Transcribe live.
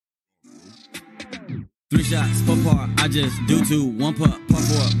3 shots per par, I just do 2. 1 putt, par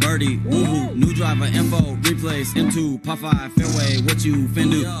 4, birdie, woohoo. New driver, info, replace, M2, par 5, fairway, what you fin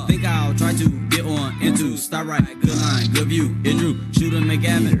do? Think I'll try to get on into, start right, good line, good view, it drew, shoot and make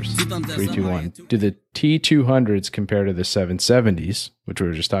average. 3, 2, 1. Do the T200s compare to the 770s, which we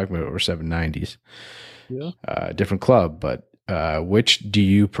were just talking about, or 790s? Yeah. Different club, but which do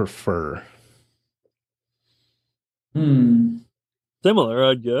you prefer? Similar,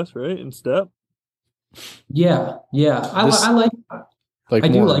 I'd guess, right? In step. Yeah. I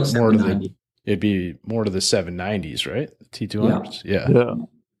do like 790. It'd be more to the 790s, right? T200s.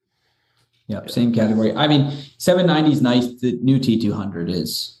 Yeah. Same category. I mean, 790 is nice. The new T200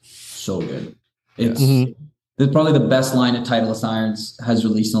 is so good. It's probably the best line of Titleist irons has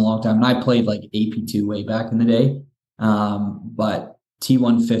released in a long time. And I played like AP2 way back in the day. But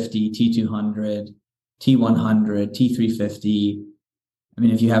T150, T200, T100, T350. I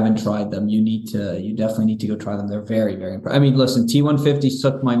mean, if you haven't tried them, you definitely need to go try them. They're very, very impressive. I mean, listen, T150s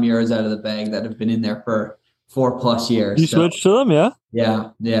took my mirrors out of the bag that have been in there for 4+ years. You switched to them, yeah?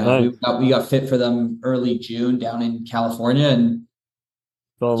 Yeah. Nice. We got fit for them early June down in California, and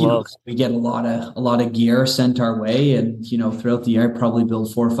we get a lot of gear sent our way, and throughout the year I probably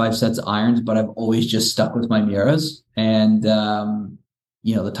build 4 or 5 sets of irons, but I've always just stuck with my mirrors. And the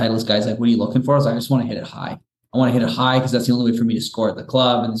Titleist guy's like, "What are you looking for?" I was like, "I just want to hit it high. I want to hit it high because that's the only way for me to score at the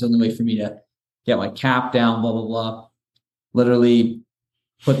club, and it's the only way for me to get my cap down, blah, blah, blah." Literally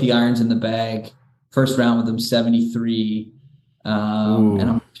put the irons in the bag. First round with them, 73. And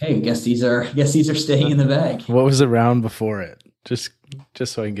I'm like, "Okay, I guess these are staying in the bag." What was the round before it? Just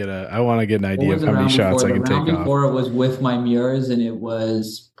so I can I want to get an idea of how many shots I can take off. The round before it was with my mirrors, and it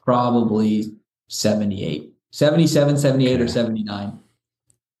was probably 78, 77, 78, or 79.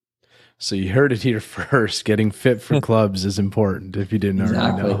 So you heard it here first. Getting fit for clubs is important if you didn't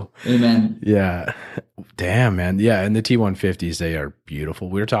already know. Amen. Yeah. Damn, man. Yeah, and the T150s, they are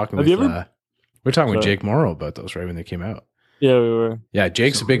beautiful. We were talking with Jake Morrow about those right when they came out. Yeah, we were. Yeah,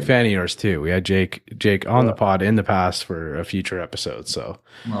 Jake's a big fan of yours too. We had Jake on the pod in the past for a future episode. So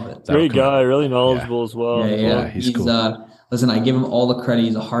love it. Great guy, really knowledgeable as well. Yeah. He's cool. Listen, I give him all the credit.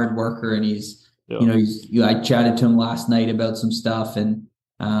 He's a hard worker, and I chatted to him last night about some stuff, and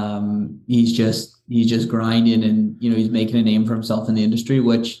he's just grinding, and he's making a name for himself in the industry,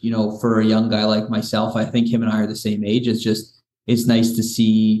 which for a young guy like myself, I think him and I are the same age. It's nice to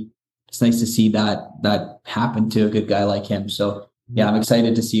see that happen to a good guy like him. So yeah, I'm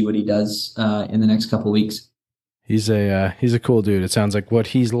excited to see what he does in the next couple of weeks. He's a cool dude. It sounds like what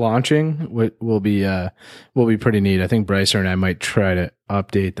he's launching will be pretty neat. I think Bryce and I might try to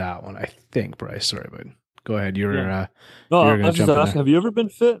update that one. I think Bryce, sorry, but go ahead. I was just asking, have you ever been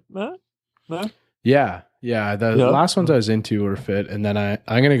fit, Matt? Yeah. The last ones I was into were fit, and then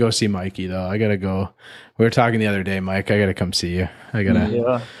I'm gonna go see Mikey though. I gotta go. We were talking the other day, Mike. I gotta come see you.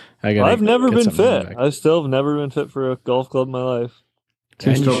 I've never been fit. I still have never been fit for a golf club in my life.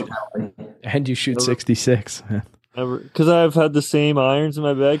 And you shoot 66. Never, because I've had the same irons in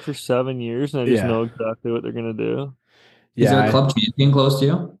my bag for 7 years, and I just know exactly what they're gonna do. Is there a club champion close to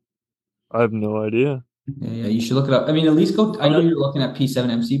you? I have no idea. Yeah, you should look it up. I mean, at least go. I know you're looking at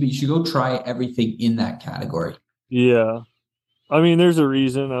P7MC, but you should go try everything in that category. Yeah, I mean, there's a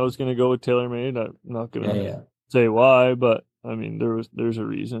reason I was gonna go with TaylorMade. I'm not gonna say why, but I mean, there's a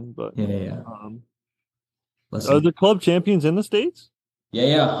reason. But are the club champions in the States?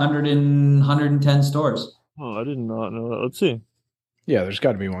 Yeah, 110 stores. Oh, I did not know that. Let's see. Yeah, there's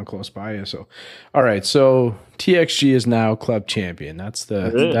got to be one close by you. So, all right. So TXG is now club champion. That's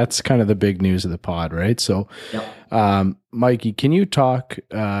kind of the big news of the pod, right? So, Mikey, can you talk?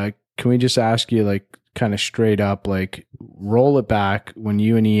 Can we just ask you, like, kind of straight up, like, roll it back when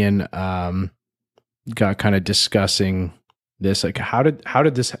you and Ian got kind of discussing this? Like, how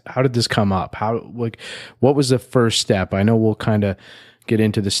did this come up? What was the first step? I know we'll kind of get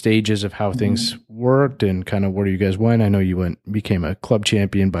into the stages of how things worked and kind of where you guys went. I know you became a club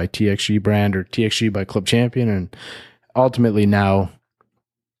champion by TXG brand, or TXG by club champion, and ultimately now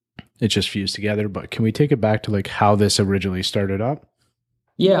it's just fused together. But can we take it back to like how this originally started up?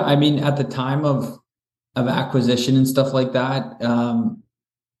 Yeah, I mean, at the time of acquisition and stuff like that,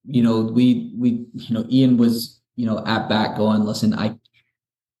 Ian was at bat going, listen,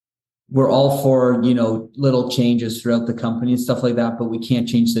 we're all for, little changes throughout the company and stuff like that, but we can't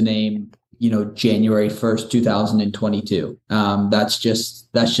change the name, January 1st, 2022. That's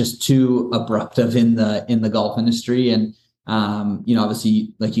just too abruptive in the golf industry. And,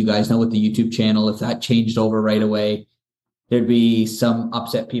 obviously, like you guys know with the YouTube channel, if that changed over right away, there'd be some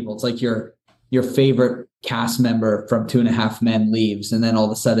upset people. It's like you're your favorite cast member from 2.5 Men leaves, and then all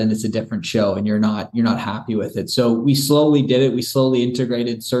of a sudden it's a different show and you're not happy with it. So we slowly did it. We slowly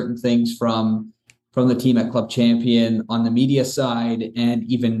integrated certain things from the team at Club Champion on the media side and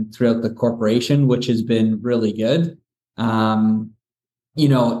even throughout the corporation, which has been really good.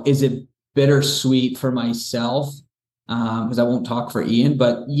 Is it bittersweet for myself? Because I won't talk for Ian,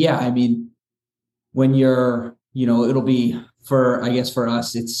 but yeah, I mean, when you're, it'll be for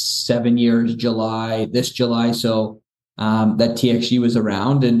us, it's 7 years, this July. So that TXG was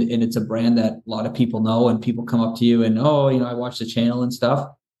around, and it's a brand that a lot of people know, and people come up to you and, I watch the channel and stuff.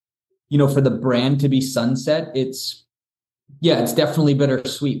 For the brand to be sunset, it's definitely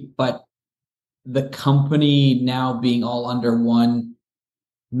bittersweet, but the company now being all under one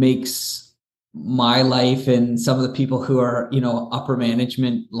makes my life and some of the people who are, upper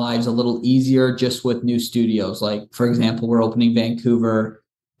management lives a little easier, just with new studios. Like, for example, we're opening Vancouver,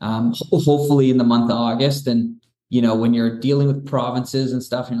 hopefully in the month of August. And, when you're dealing with provinces and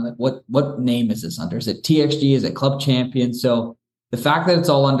stuff, and you're like, what name is this under? Is it TXG? Is it Club Champion? So the fact that it's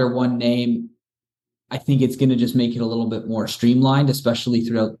all under one name, I think it's going to just make it a little bit more streamlined, especially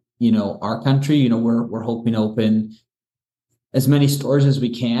throughout, our country. We're hoping to open as many stores as we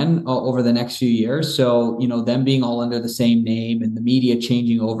can over the next few years. So, them being all under the same name and the media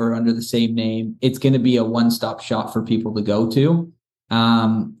changing over under the same name, it's going to be a one-stop shop for people to go to.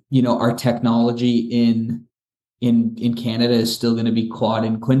 Our technology in Canada is still going to be quad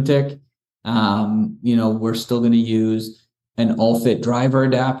and Quintic. We're still going to use an all-fit driver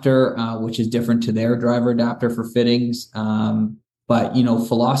adapter, which is different to their driver adapter for fittings. But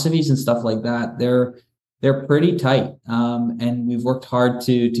philosophies and stuff like that, they're pretty tight. And we've worked hard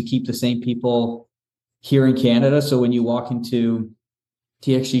to keep the same people here in Canada. So when you walk into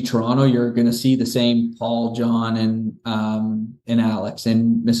TXG Toronto, you're going to see the same Paul, John, and Alex.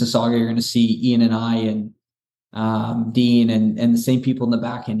 And Mississauga, you're going to see Ian and I and Dean and the same people in the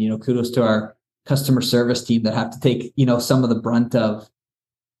back end. Kudos to our customer service team that have to take, some of the brunt of,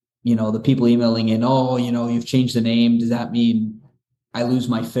 the people emailing in, you've changed the name. Does that mean I lose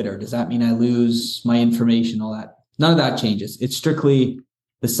my fitter? Does that mean I lose my information? All that. None of that changes. It's strictly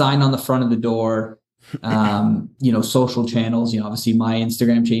the sign on the front of the door, social channels. Obviously my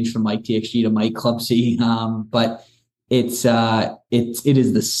Instagram changed from Mike TXG to Mike Club C. But it is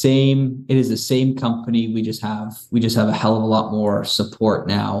the same. It is the same company. We just have a hell of a lot more support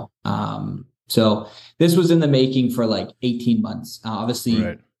now. So this was in the making for like 18 months. Obviously,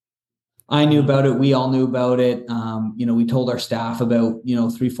 right. I knew about it. We all knew about it. We told our staff about,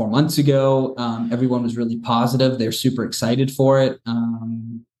 3-4 months ago. Everyone was really positive. They're super excited for it.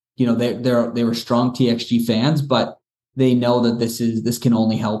 They were strong TXG fans, but they know that this can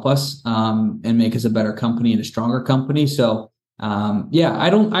only help us and make us a better company and a stronger company. So I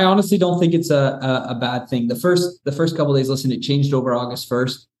honestly don't think it's a bad thing. The first couple of days, listen, it changed over August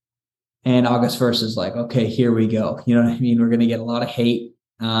 1st. And August 1st is like, okay, here we go. You know what I mean? We're going to get a lot of hate.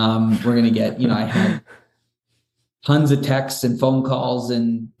 We're going to get, I had tons of texts and phone calls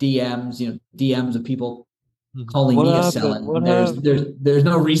and DMs, DMs of people calling me a sellout. There's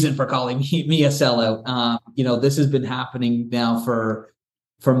no reason for calling me a sellout. This has been happening now for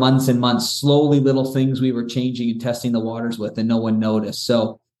months and months. Slowly, little things we were changing and testing the waters with, and no one noticed.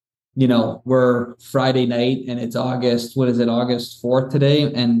 So, we're Friday night and it's August 4th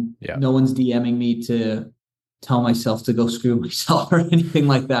today. And no one's DMing me to tell myself to go screw myself or anything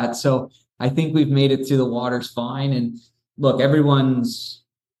like that. So I think we've made it through the waters fine. And look, every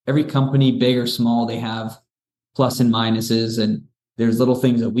company, big or small, they have plus and minuses, and there's little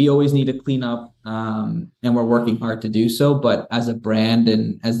things that we always need to clean up. And we're working hard to do so. But as a brand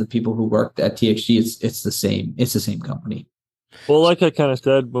and as the people who worked at TXG, it's the same. It's the same company. Well, like I kind of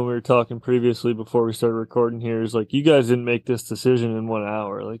said when we were talking previously before we started recording here, is like, you guys didn't make this decision in 1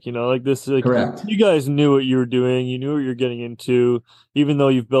 hour. Correct. You guys knew what you were doing. You knew what you're getting into, even though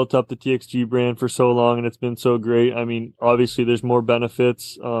you've built up the TXG brand for so long and it's been so great. I mean, obviously there's more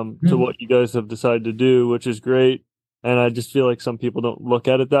benefits to what you guys have decided to do, which is great. And I just feel like some people don't look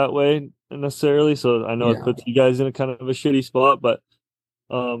at it that way necessarily. So I know it puts you guys in a kind of a shitty spot, but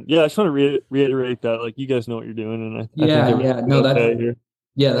I just want to reiterate that, like, you guys know what you're doing, and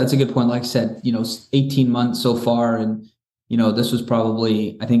that's a good point. Like I said, 18 months so far, and this was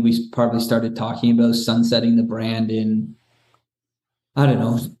probably, I think we probably started talking about sunsetting the brand in, I don't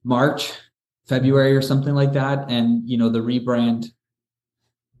know, March, February or something like that, and the rebrand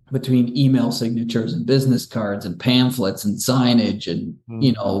between email signatures and business cards and pamphlets and signage and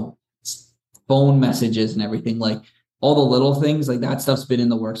phone messages and everything, like all the little things, like that stuff's been in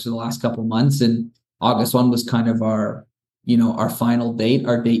the works for the last couple of months. And August 1 was kind of our our final date,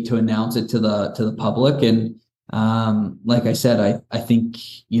 our date to announce it to the public. And like I said, I think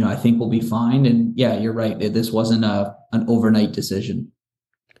we'll be fine. And yeah, you're right. This wasn't an overnight decision.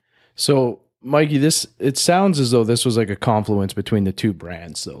 So Mikey, it sounds as though this was like a confluence between the two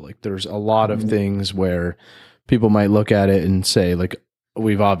brands, though. Like there's a lot of things where people might look at it and say, like,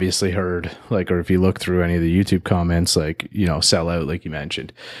 we've obviously heard, like, or if you look through any of the YouTube comments, like, sell out, like you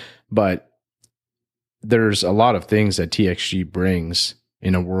mentioned. But there's a lot of things that TXG brings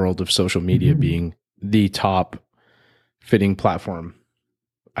in a world of social media being the top fitting platform,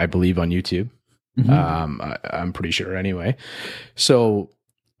 I believe, on YouTube. I'm pretty sure anyway. So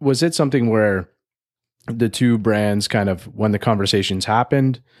was it something where the two brands kind of, when the conversations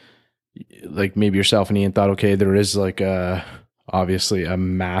happened, like maybe yourself and Ian thought, okay, there is like obviously a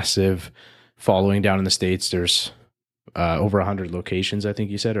massive following down in the States. There's over 100 locations, I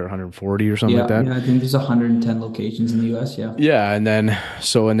think you said, or 140 or something like that. Yeah, I think there's 110 locations in the US. Yeah. Yeah. And then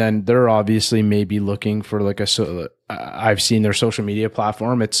they're obviously maybe looking for like I've seen their social media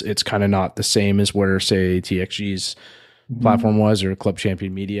platform. It's kind of not the same as where, say, TXG's platform was, or Club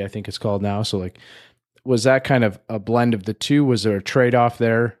Champion Media, I think it's called now. So like, was that kind of a blend of the two? Was there a trade-off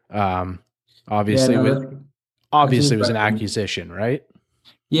there? Obviously it was an acquisition, right?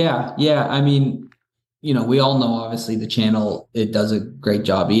 Yeah. I mean, we all know, obviously, the channel, it does a great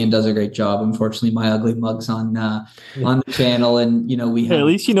job. Ian does a great job. Unfortunately, my ugly mug's on the channel, and we have, at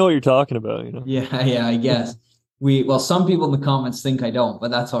least you know what you're talking about. Yeah, I guess some people in the comments think I don't,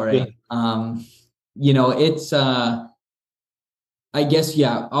 but that's all right. Yeah. It's I guess,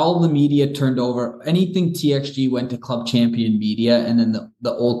 yeah, all the media turned over. Anything TXG went to Club Champion Media, and then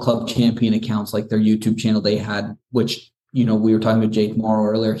the old Club Champion accounts, like their YouTube channel they had, which, we were talking about Jake Morrow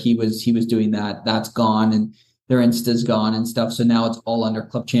earlier. He was doing that. That's gone, and their Insta's gone and stuff. So now it's all under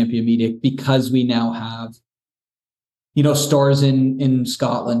Club Champion Media, because we now have, stores in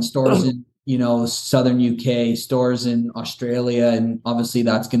Scotland, stores in, Southern UK, stores in Australia, and obviously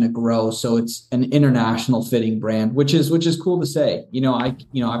that's going to grow. So it's an international fitting brand, which is cool to say.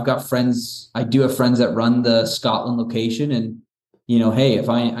 I've got friends. I do have friends that run the Scotland location, and hey, if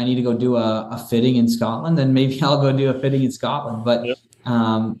I need to go do a fitting in Scotland, then maybe I'll go do a fitting in Scotland. But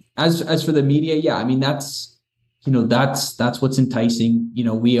as for the media, yeah, I mean that's what's enticing.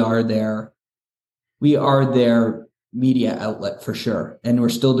 We are their media outlet for sure, and we're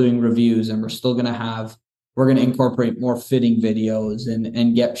still doing reviews, and we're going to incorporate more fitting videos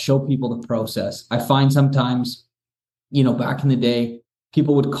and show people the process. I find sometimes, back in the day,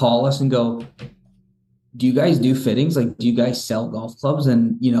 people would call us and go, do you guys do fittings? Like, do you guys sell golf clubs?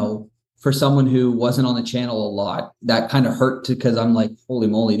 And for someone who wasn't on the channel a lot, that kind of hurt, because I'm like, holy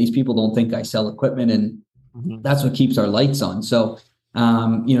moly, these people don't think I sell equipment, and that's what keeps our lights on. So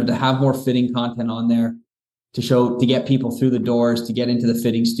to have more fitting content on there, to get people through the doors, to get into the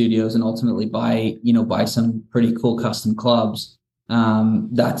fitting studios, and ultimately buy some pretty cool custom clubs.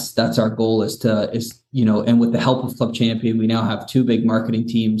 That's our goal, and with the help of Club Champion, we now have two big marketing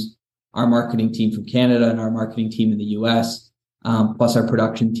teams, our marketing team from Canada and our marketing team in the US, plus our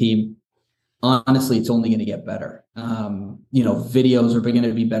production team. Honestly, it's only going to get better. Videos are going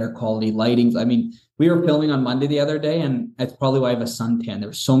to be better quality, lightings. I mean, we were filming on Monday the other day, and that's probably why I have a suntan. There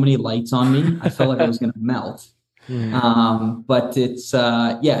were so many lights on me, I felt like I was going to melt. But it's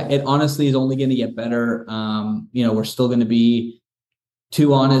it honestly is only going to get better. We're still going to be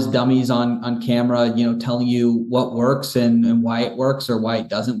two honest dummies on camera, telling you what works and why it works or why it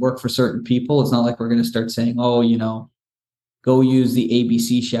doesn't work for certain people. It's not like we're going to start saying, go use the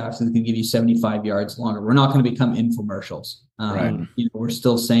ABC shafts and it can give you 75 yards longer. We're not going to become infomercials. Right. We're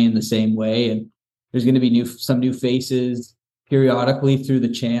still saying the same way, and there's going to be some new faces periodically through the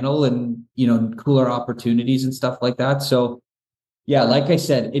channel, and cooler opportunities and stuff like that. So yeah, like I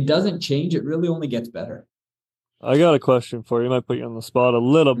said, it doesn't change. It really only gets better. I got a question for you. Might put you on the spot a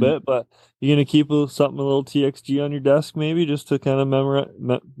little bit, but you're gonna keep something a little TXG on your desk, maybe, just to kind of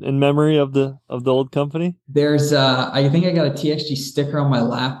in memory of the old company. There's I think I got a TXG sticker on my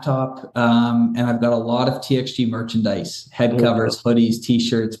laptop, and I've got a lot of TXG merchandise: head covers, hoodies,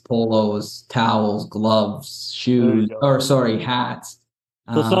 t-shirts, polos, towels, gloves, shoes, hats.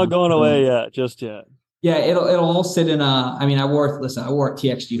 So it's not going away yet, just yet. Yeah, it'll all sit in I wore a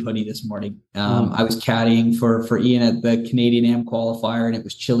TXG hoodie this morning. I was caddying for Ian at the Canadian Am qualifier, and it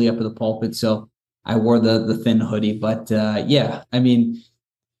was chilly up at the pulpit, so I wore the thin hoodie. But yeah, I mean,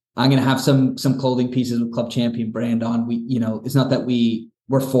 I'm gonna have some clothing pieces with Club Champion brand on. It's not that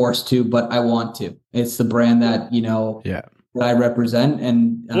we're forced to, but I want to. It's the brand that that I represent,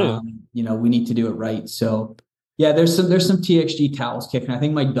 and we need to do it right. So Yeah, there's some TXG towels kicking. I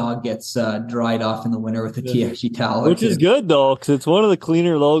think my dog gets dried off in the winter with a TXG towel, which is good though, because it's one of the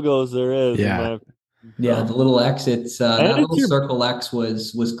cleaner logos there is. Yeah, yeah, the little X. It's that little circle X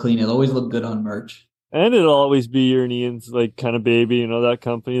was clean. It always looked good on merch. And it'll always be your and Ian's like kind of baby, you know, that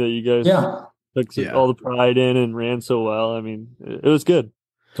company that you guys took all the pride in and ran so well. I mean, it was good.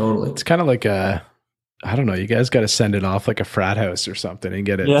 Totally. It's kind of like I don't know, you guys got to send it off like a frat house or something and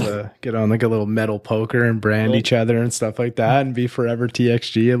get on like a little metal poker and brand each other and stuff like that and be forever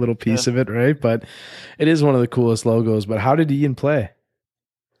TXG, a little piece of it, right? But it is one of the coolest logos. But how did Ian play?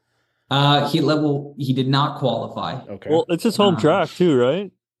 He did not qualify. Okay. Well, it's his home track too,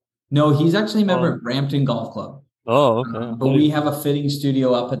 right? No, he's actually a member of Brampton Golf Club. Oh, okay. But we have a fitting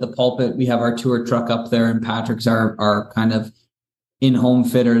studio up at the Pulpit. We have our tour truck up there, and Patrick's our kind of in-home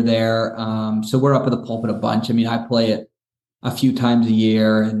fitter there. So we're up at the Pulpit a bunch. I mean, I play it a few times a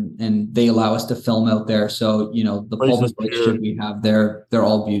year, and they allow us to film out there. So, you know, the Pulpit fixture we have there, they're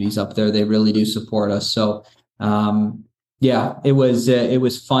all beauties up there. They really do support us. So, yeah, it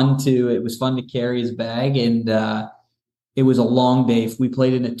was fun to carry his bag, and it was a long day. We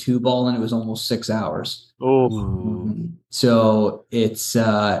played in a 2-ball and it was almost 6 hours. Oh, so it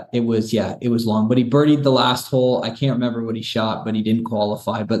was long, but he birdied the last hole. I can't remember what he shot, but he didn't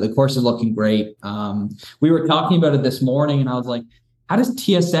qualify, but the course is looking great. We were talking about it this morning and I was like, how does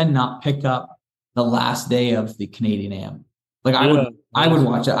TSN not pick up the last day of the Canadian Am? Like I would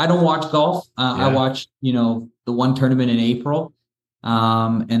watch it. I don't watch golf. I watch, you know, the one tournament in April.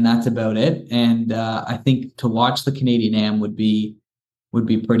 And that's about it. And I think to watch the Canadian Am would be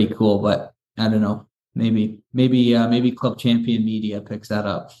pretty cool, but I don't know. Maybe Club Champion Media picks that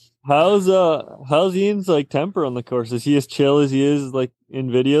up. How's Ian's like temper on the course? Is he as chill as he is like in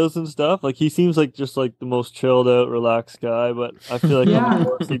videos and stuff? Like he seems like just like the most chilled out, relaxed guy, but I feel like on the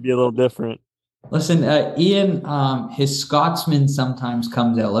course he'd be a little different. Listen, Ian, his Scotsman sometimes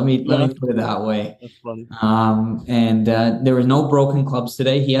comes out. Let me put it that way. That's funny. And there was no broken clubs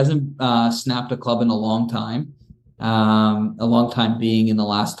today. He hasn't snapped a club in a long time being in the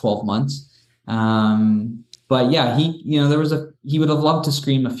last 12 months. But yeah, he would have loved to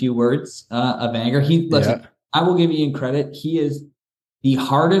scream a few words of anger. I will give Ian credit. He is the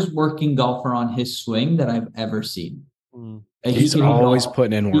hardest working golfer on his swing that I've ever seen. He's always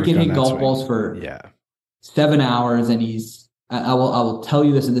putting in work. He can hit golf balls for 7 hours, and I will tell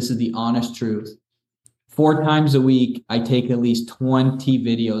you this, and this is the honest truth. 4 times a week, I take at least 20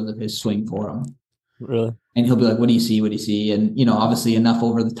 videos of his swing for him. Really? And he'll be like, "What do you see? What do you see?" And you know, obviously, enough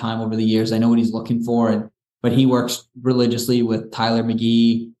over the years, I know what he's looking for. But he works religiously with Tyler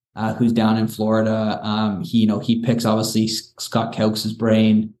McGee, who's down in Florida. He picks obviously Scott Cokes'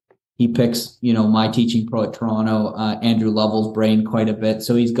 brain. He picks, you know, my teaching pro at Toronto, Andrew Lovell's brain quite a bit.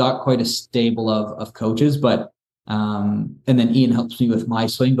 So he's got quite a stable of coaches, but, and then Ian helps me with my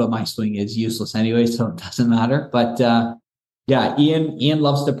swing, but my swing is useless anyway, so it doesn't matter. But, Ian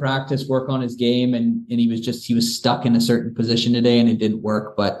loves to practice, work on his game. And he was stuck in a certain position today and it didn't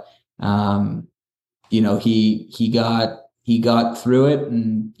work. But, he got through it.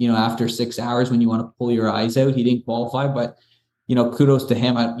 And, you know, after 6 hours, when you want to pull your eyes out, he didn't qualify, but you know, kudos to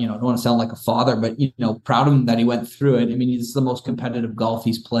him. I don't want to sound like a father, but, you know, proud of him that he went through it. I mean, it's the most competitive golf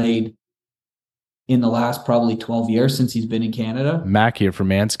he's played in the last probably 12 years since he's been in Canada. Mac here for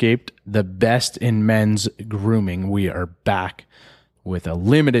Manscaped, the best in men's grooming. We are back with a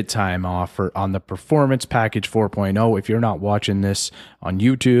limited time offer on the Performance Package 4.0. If you're not watching this on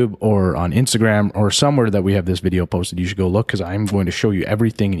YouTube or on Instagram or somewhere that we have this video posted, you should go look, because I'm going to show you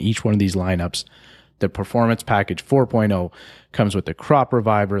everything in each one of these lineups. The Performance Package 4.0 comes with the Crop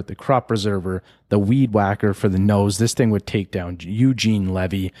Reviver, the Crop Preserver, the Weed Whacker for the nose. This thing would take down Eugene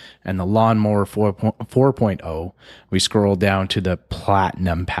Levy, and the Lawnmower 4.0. We scroll down to the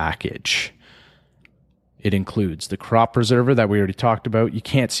Platinum Package. It includes the Crop Preserver that we already talked about. You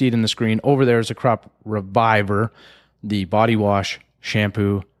can't see it in the screen. Over there is a Crop Reviver, the body wash,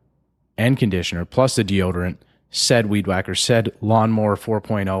 shampoo, and conditioner, plus the deodorant, said Weed Whacker, said Lawnmower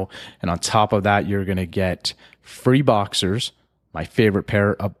 4.0. And on top of that, you're going to get free boxers, my favorite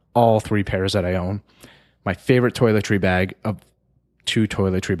pair of all 3 pairs that I own, my favorite toiletry bag of 2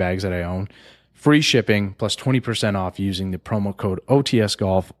 toiletry bags that I own, free shipping, plus 20% off using the promo code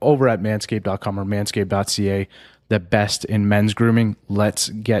OTSGolf over at manscaped.com or manscaped.ca. The best in men's grooming. Let's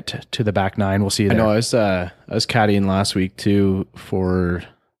get to the back nine. We'll see you there. I know I was caddying last week too for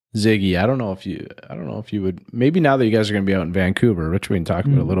Ziggy, I don't know if you would, maybe now that you guys are going to be out in Vancouver, which we can talk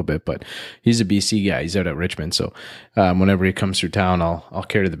about a little bit, but he's a BC guy. He's out at Richmond. So, whenever he comes through town, I'll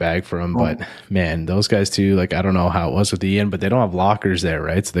carry the bag for him. But man, those guys too, like, I don't know how it was with Ian, but they don't have lockers there,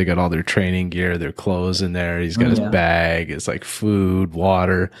 right? So they got all their training gear, their clothes in there. He's got his bag. It's like food,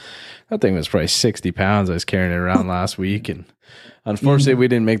 water. That thing was probably 60 pounds. I was carrying it around last week, and unfortunately we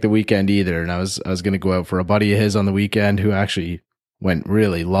didn't make the weekend either. And I was going to go out for a buddy of his on the weekend who actually went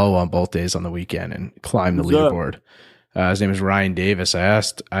really low on both days on the weekend and climbed the leaderboard. His name is Ryan Davis. I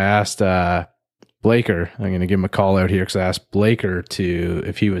asked Blaker, I'm going to give him a call out here because I asked Blaker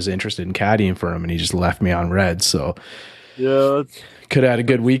if he was interested in caddying for him, and he just left me on red. So yeah, could have had a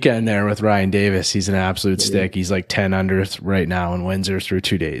good weekend there with Ryan Davis. He's an absolute stick. He's like 10 under right now in Windsor through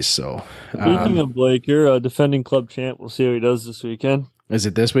 2 days. So speaking of Blaker, defending club champ, we'll see how he does this weekend. Is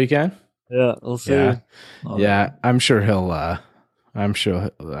it this weekend? Yeah, we'll see. Yeah, I'm sure he'll I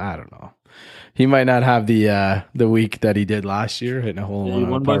don't know. He might not have the week that he did last year, hitting a hole in one. He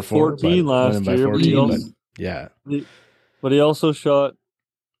won by 14 last year. But he also shot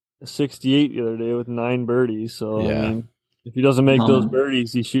 68 the other day with 9 birdies. So I mean, if he doesn't make those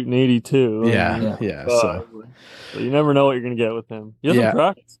birdies, he's shooting 82. So you never know what you're going to get with him. He doesn't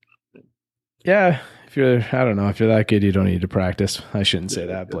practice. Yeah. If you're that good, you don't need to practice. I shouldn't say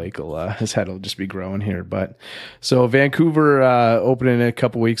that. Blake his head will just be growing here. But so Vancouver opening in a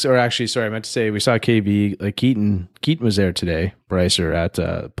couple weeks, or actually, sorry, I meant to say we saw KV. Like Keaton was there today. Brycer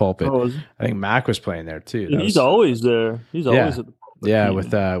at Pulpit. I think Mac was playing there too. He's always there. He's always at the Pulpit. Yeah,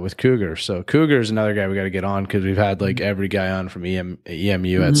 with Cougar. So Cougar's another guy we got to get on because we've had like every guy on from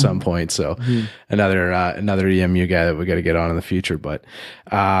EMU at some point. So another EMU guy that we got to get on in the future. But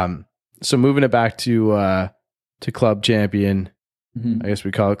so moving it back to Club Champion, I guess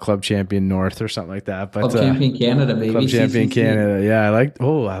we call it Club Champion North or something like that. But Club Champion Canada, baby. Club Champion Canada. Yeah, I like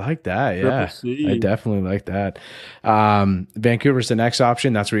that. Yeah, I definitely like that. Vancouver's the next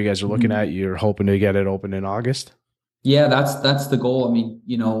option. That's where you guys are looking at. You're hoping to get it open in August. Yeah, that's the goal. I mean,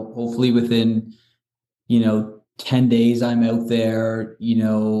 hopefully within, 10 days I'm out there,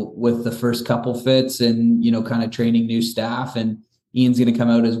 with the first couple fits and, kind of training new staff, and Ian's going to come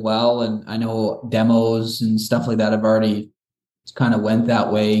out as well. And I know demos and stuff like that have already kind of went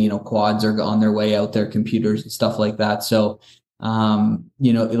that way. Quads are on their way out there, computers and stuff like that. So,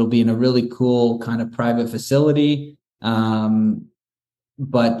 it'll be in a really cool kind of private facility.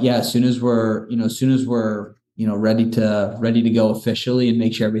 But yeah, as soon as we're ready to go officially and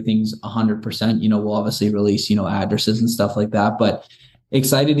make sure everything's 100%, we'll obviously release, addresses and stuff like that. But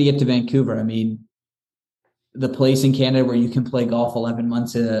excited to get to Vancouver. I mean, the place in Canada where you can play golf 11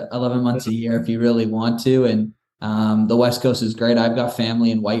 months a year if you really want to. And the West Coast is great. I've got family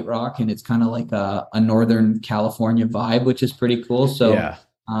in White Rock, and it's kind of like a Northern California vibe, which is pretty cool. So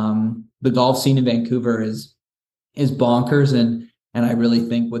the golf scene in Vancouver is bonkers. And I really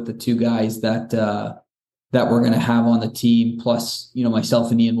think with the two guys that we're going to have on the team, plus,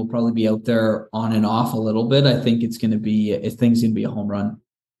 myself and Ian will probably be out there on and off a little bit. I think things going to be a home run.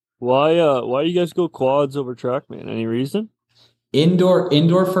 Why do you guys go quads over TrackMan? Any reason?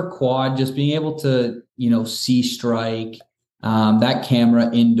 Indoor for quad, just being able to, see strike, that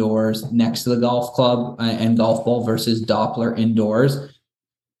camera indoors next to the golf club and golf ball versus Doppler indoors.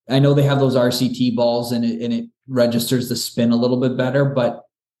 I know they have those RCT balls and it registers the spin a little bit better, but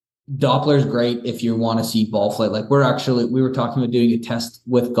Doppler's great if you want to see ball flight. Like we were talking about doing a test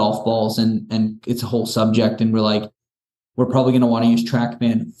with golf balls and it's a whole subject, and we're probably going to want to use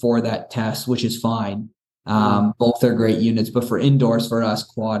TrackMan for that test, which is fine. Both are great units, but for indoors, for us,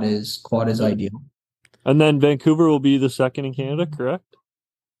 quad is ideal. And then Vancouver will be the second in Canada, correct?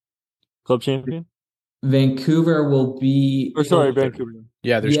 Club Champion? Vancouver will be... Vancouver.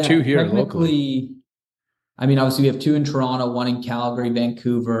 Yeah, there's 2 here locally. I mean, obviously we have 2 in Toronto, 1 in Calgary.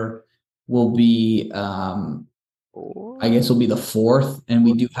 Vancouver will be... I guess will be the 4th, and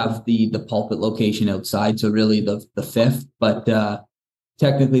we do have the Pulpit location outside, so really the 5th. But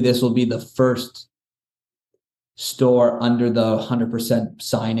technically, this will be the first store under the 100%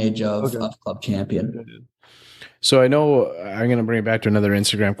 signage of Club Champion. So I know I'm going to bring it back to another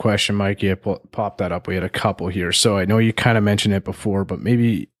Instagram question, Mike. You popped that up. We had a couple here. So I know you kind of mentioned it before, but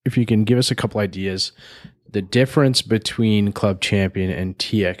maybe if you can give us a couple ideas, the difference between Club Champion and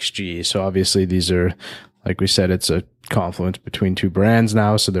TXG. So obviously these are, like we said, it's a confluence between 2 brands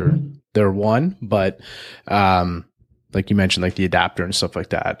now. So they're one, but like you mentioned, like the adapter and stuff like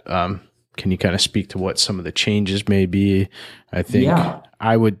that. Can you kind of speak to what some of the changes may be? I think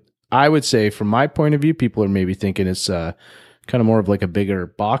I would say from my point of view, people are maybe thinking it's kind of more of like a bigger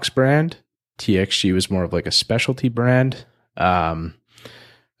box brand. TXG was more of like a specialty brand.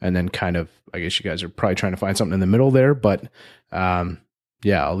 and then kind of, I guess you guys are probably trying to find something in the middle there, but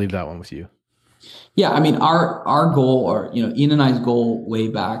yeah, I'll leave that one with you. Yeah, I mean, our goal, or Ian and I's goal way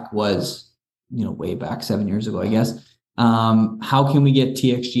back was, way back 7 years ago, I guess. How can we get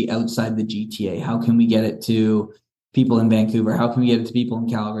TXG outside the GTA? How can we get it to people in Vancouver? How can we get it to people in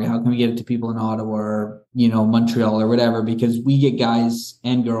Calgary? How can we get it to people in Ottawa or, Montreal or whatever? Because we get guys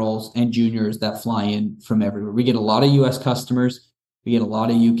and girls and juniors that fly in from everywhere. We get a lot of US customers. We get a lot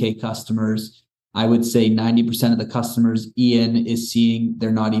of UK customers. I would say 90% of the customers Ian is seeing,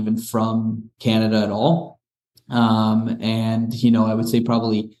 they're not even from Canada at all. And, I would say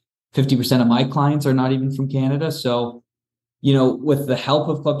probably 50% of my clients are not even from Canada. So, with the help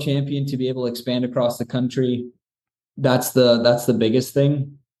of Club Champion to be able to expand across the country, that's the biggest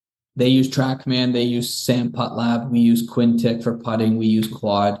thing. They use TrackMan, they use Sam Putt Lab, we use Quintic for putting, we use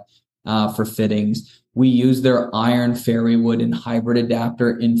Quad for fittings. We use their iron, fairway wood, and hybrid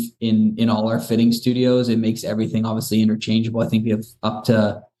adapter in all our fitting studios. It makes everything obviously interchangeable. I think we have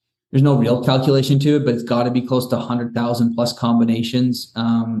there's no real calculation to it, but it's got to be close to 100,000 plus combinations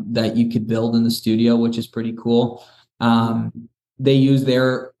that you could build in the studio, which is pretty cool. They use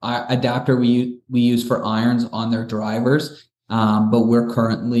their adapter we use for irons on their drivers. But we're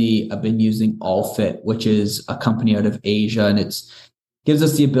currently been using All Fit, which is a company out of Asia, and gives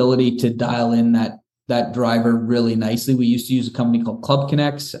us the ability to dial in that driver really nicely. We used to use a company called Club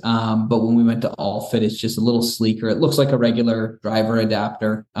Connects, but when we went to All Fit, it's just a little sleeker. It looks like a regular driver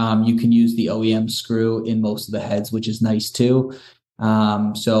adapter. You can use the OEM screw in most of the heads, which is nice too.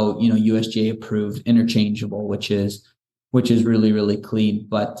 So USGA approved, interchangeable, which is really, really clean.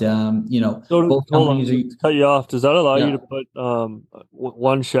 But so both companies to cut you off. Does that allow you to put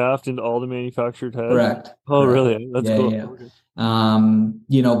one shaft into all the manufactured heads? Correct. Oh, Correct. really? That's cool. Yeah.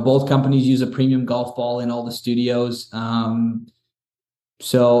 Both companies use a premium golf ball in all the studios.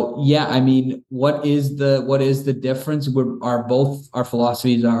 So yeah, I mean, what is the difference? Both our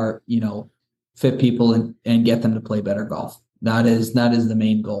philosophies are, fit people and get them to play better golf. That is the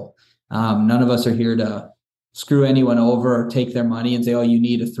main goal. None of us are here to screw anyone over or take their money and say, oh, you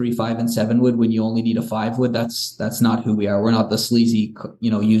need a 3, 5, and 7 wood when you only need a 5 wood. That's not who we are. We're not the sleazy,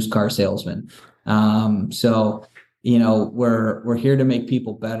 used car salesman. So we're here to make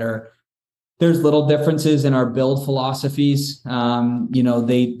people better. There's little differences in our build philosophies.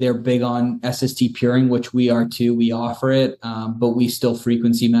 They're big on SST puring, which we are too. We offer it, but we still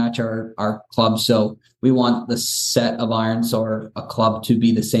frequency match our clubs. So we want the set of irons or a club to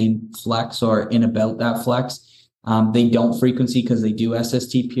be the same flex or in about that flex. They don't frequency because they do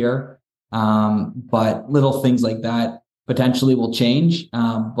SST pure. But little things like that potentially will change.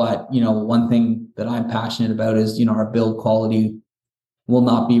 But one thing that I'm passionate about is, our build quality will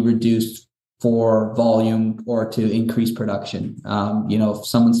not be reduced for volume or to increase production. If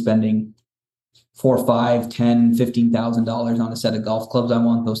someone's spending $4, $5, $10, $15,000 on a set of golf clubs, I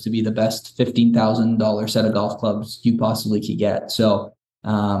want those to be the best $15,000 set of golf clubs you possibly could get. So,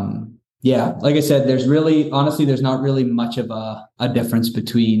 like I said, there's not really much of a difference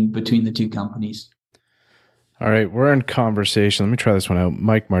between the two companies. All right, we're in conversation. Let me try this one out.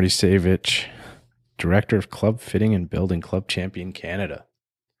 Mike Martisevich, Director of Club Fitting and Building, Club Champion Canada.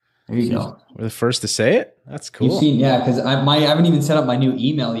 There you go. We're the first to say it. That's cool. You've seen, because I haven't even set up my new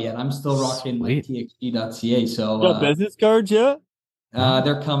email yet. I'm still rocking txg.ca. So business cards yet?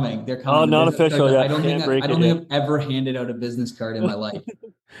 They're coming. Oh, not official yet. I don't think I've ever handed out was card in my life.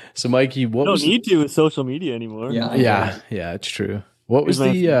 So, Mikey, what need to with social media anymore. Yeah, it's true. What was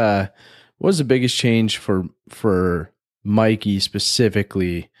the biggest change for Mikey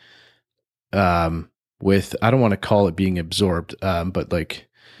specifically? With, I don't want to call it being absorbed, but like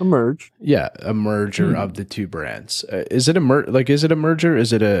a merge. Yeah, a merger of the two brands. Is it a merger?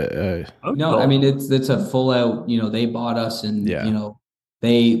 Is it a No, I mean it's a full out, they bought us and they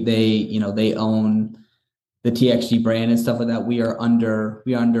own the TXG brand and stuff like that. We are under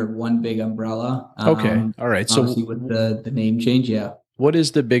one big umbrella. Okay. All right. So with the name change, yeah. What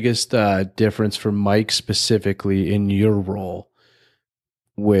is the biggest difference for Mike specifically in your role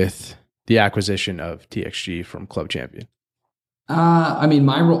with the acquisition of TXG from Club Champion? I mean,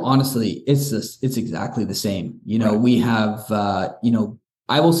 my role, honestly, it's exactly the same. Right. We have, I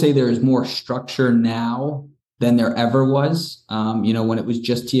will say there is more structure now than there ever was. When it was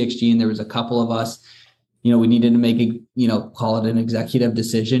just TXG and there was a couple of us, we needed to make call it an executive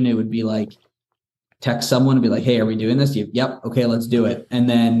decision. It would be like, text someone and be like, hey, are we doing this? Yep. Okay, let's do it. And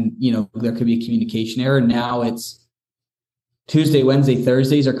then, there could be a communication error. Now it's Tuesday, Wednesday,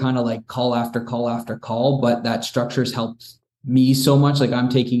 Thursdays are kind of like call after call after call, but that structure's helped me so much. Like I'm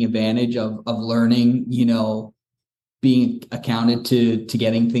taking advantage of learning, being accounted to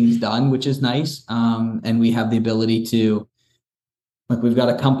getting things done, which is nice. And we have the ability to, like, we've got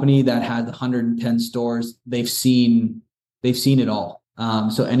a company that had 110 stores. They've seen it all.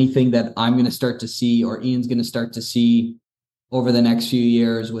 So anything that I'm going to start to see, or Ian's going to start to see over the next few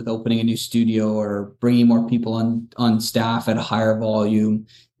years with opening a new studio or bringing more people on staff at a higher volume,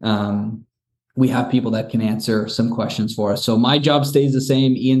 we have people that can answer some questions for us. So my job stays the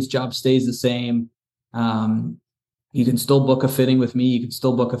same. Ian's job stays the same. You can still book a fitting with me. You can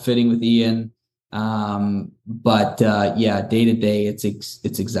still book a fitting with Ian. But day to day, it's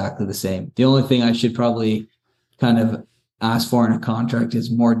exactly the same. The only thing I should probably kind of ask for in a contract is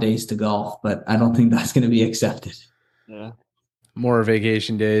more days to golf, but I don't think that's going to be accepted. Yeah. More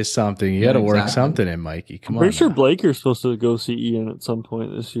vacation days, something. You got to work something in, Mikey. Come on. I'm pretty sure Blaker's supposed to go see Ian at some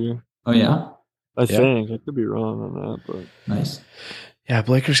point this year. Oh, yeah? I think. I could be wrong on that, but. Nice. Yeah,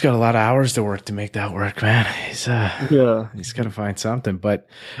 Blaker's got a lot of hours to work to make that work, man. He's got to find something. But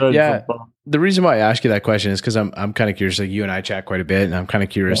the reason why I ask you that question is because I'm kind of curious. Like, you and I chat quite a bit, and I'm kind of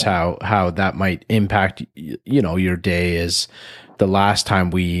curious how that might impact your day. Is the last time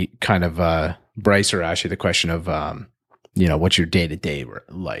we kind of Bryce asked you the question of what's your day to day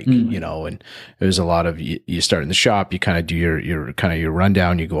like, and it was a lot of you start in the shop, you kind of do your kind of your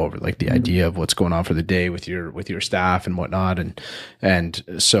rundown, you go over like the idea of what's going on for the day with your staff and whatnot. And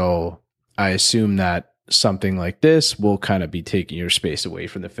so I assume that something like this will kind of be taking your space away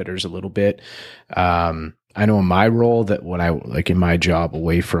from the fitters a little bit. I know in my role that when I like in my job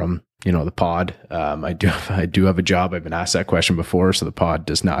away from the pod, I do have a job. I've been asked that question before, so the pod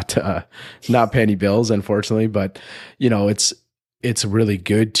does not pay any bills, unfortunately. But it's really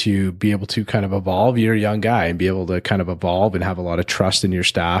good to be able to kind of evolve. You're a young guy and be able to kind of evolve and have a lot of trust in your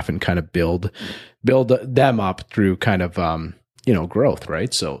staff and kind of build them up through kind of growth,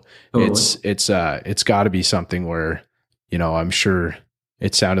 right? So it's got to be something where I'm sure.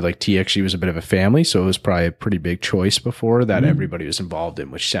 It sounded like TXG was a bit of a family, so it was probably a pretty big choice before that everybody was involved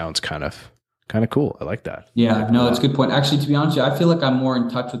in, which sounds kind of cool. I like that. Yeah, no, it's a good point. Actually, to be honest with you, I feel like I'm more in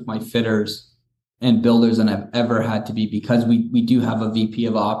touch with my fitters and builders than I've ever had to be, because we do have a VP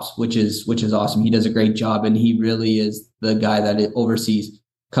of ops, which is awesome. He does a great job, and he really is the guy that oversees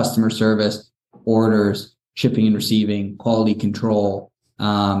customer service, orders, shipping and receiving, quality control.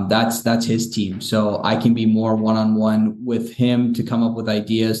 That's his team. So I can be more one-on-one with him to come up with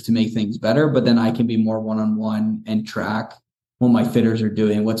ideas to make things better, but then I can be more one-on-one and track what my fitters are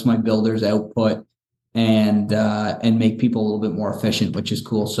doing, what's my builders output, and make people a little bit more efficient, which is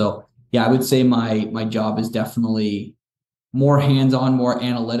cool. So yeah, I would say my job is definitely more hands-on, more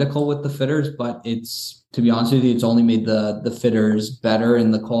analytical with the fitters, but to be honest with you, it's only made the fitters better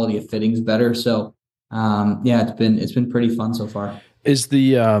and the quality of fittings better. So it's been pretty fun so far. Is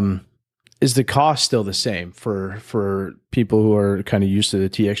the cost still the same for people who are kind of used to the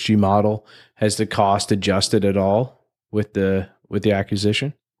TXG model? Has the cost adjusted at all with the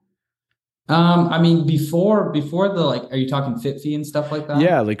acquisition? I mean, before the, like, are you talking fit fee and stuff like that?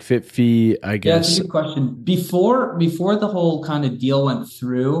 Yeah, like fit fee, I guess. Yeah, that's a good question. Before the whole kind of deal went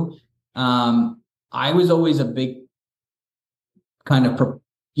through, I was always a big kind of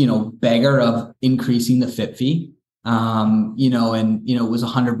beggar of increasing the fit fee. It was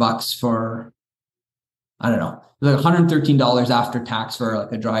 $100 for, I don't know, it was like $113 after tax for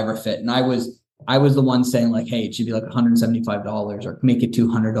like a driver fit. And I was the one saying like, hey, it should be like $175 or make it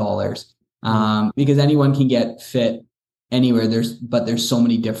 $200. Because anyone can get fit anywhere. But there's so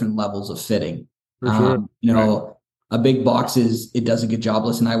many different levels of fitting. For sure. A big box it does a good job.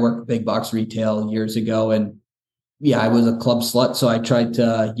 Listen, I worked big box retail years ago, and yeah, I was a club slut. So I tried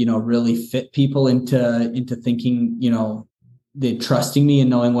to, really fit people into thinking, they trusting me and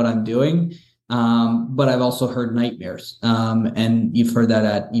knowing what I'm doing. But I've also heard nightmares. And you've heard that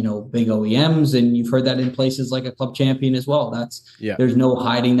at, big OEMs, and you've heard that in places like a Club Champion as well. There's no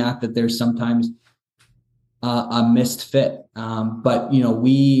hiding that there's sometimes a missed fit. But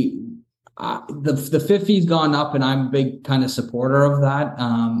the fit fee's gone up, and I'm a big kind of supporter of that.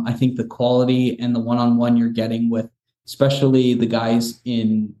 I think the quality and the one-on-one you're getting with, especially the guys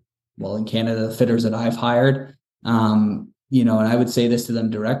in Canada, the fitters that I've hired, and I would say this to them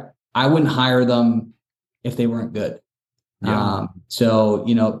direct, I wouldn't hire them if they weren't good. Yeah.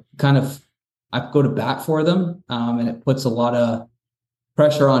 Kind of, I go to bat for them, and it puts a lot of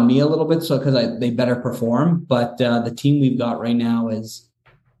pressure on me a little bit. So, because they better perform, but the team we've got right now is,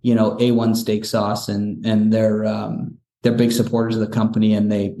 A1 steak sauce, and they're big supporters of the company,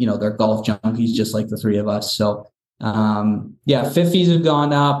 and they're golf junkies just like the three of us. So fit fees have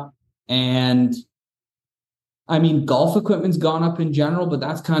gone up, and I mean, golf equipment's gone up in general, but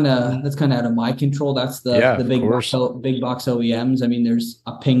that's kind of out of my control. That's the big box OEMs. I mean, there's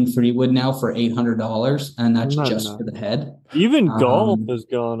a Ping 3 wood now for $800, and that's just for the head. Even golf has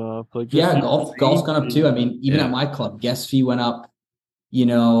gone up. Golf's gone up too. I mean, even at my club, guest fee went up,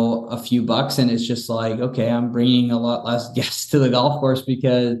 a few bucks, and it's just like, okay, I'm bringing a lot less guests to the golf course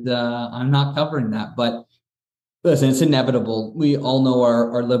because I'm not covering that. But listen, it's inevitable. We all know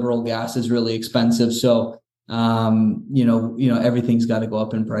our liberal gas is really expensive, so. Everything's got to go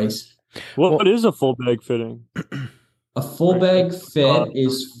up in price. What is a full bag fitting? A full bag fit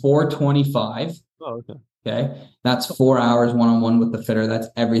is $425. Oh, okay. Okay. That's 4 hours one-on-one with the fitter. That's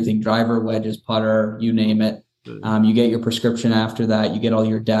everything: driver, wedges, putter, you name it. You get your prescription after that. You get all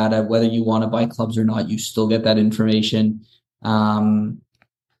your data, whether you want to buy clubs or not, you still get that information. And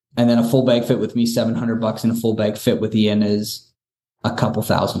then a full bag fit with me, $700, and a full bag fit with Ian is a couple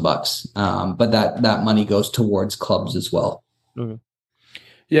 $1,000. But that money goes towards clubs as well. Okay.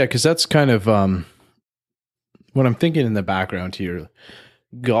 Yeah, because that's kind of what I'm thinking in the background here.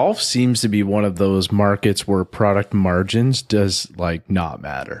 Golf seems to be one of those markets where product margins does not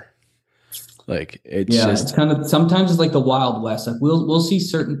matter. Like it's kind of, sometimes it's like the Wild West. Like we'll see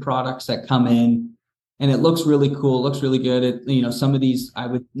certain products that come in and it looks really cool, it looks really good. Some of these, I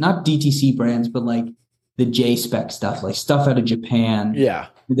would not DTC brands, but like the J-spec stuff, like stuff out of Japan. Yeah.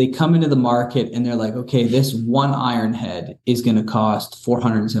 They come into the market and they're like, okay, this one iron head is going to cost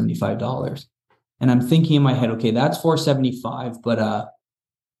 $475. And I'm thinking in my head, okay, that's $475, but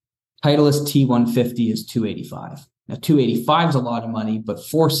Titleist T150 is $285. Now, $285 is a lot of money, but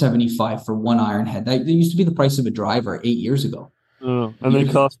 $475 for one iron head. That used to be the price of a driver 8 years ago. Oh, and they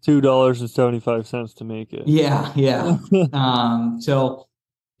cost $2.75 to make it. Yeah. So,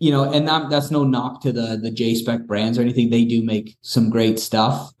 and that's no knock to the J-spec brands or anything. They do make some great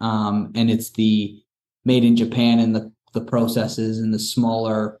stuff. And it's the made in Japan and the processes and the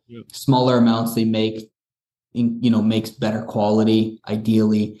smaller amounts they make, makes better quality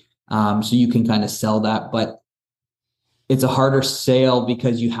ideally. So you can kind of sell that, but it's a harder sale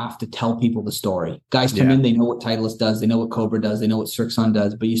because you have to tell people the story. Guys come in, they know what Titleist does, they know what Cobra does, they know what Srixon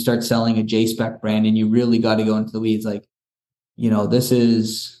does, but you start selling a J-spec brand and you really got to go into the weeds. Like, this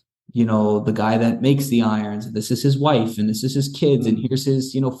is, the guy that makes the irons, this is his wife, and this is his kids, and here's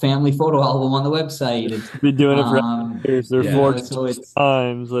his, family photo album on the website. And, been doing it for years. They're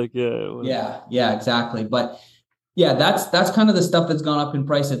times. Yeah, exactly. But yeah, that's kind of the stuff that's gone up in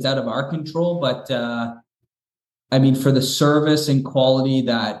price. That's out of our control. But I mean, for the service and quality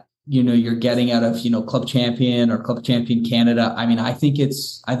that you're getting out of Club Champion or Club Champion Canada, I mean, I think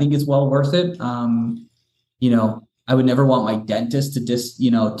it's well worth it. I would never want my dentist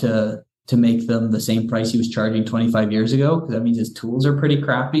to make them the same price he was charging 25 years ago, because that means his tools are pretty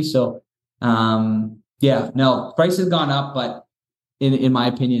crappy. So price has gone up, but in my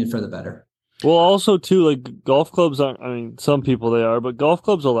opinion, for the better. Well, also too, like golf clubs aren't, I mean, some people they are, but golf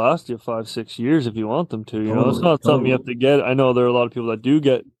clubs will last you 5-6 years if you want them to, it's not something you have to get. I know there are a lot of people that do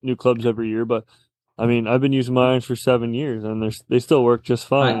get new clubs every year, but I mean, I've been using my irons for 7 years and they still work just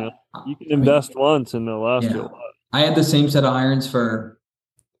fine. You can invest once and they'll last you a lot. I had the same set of irons for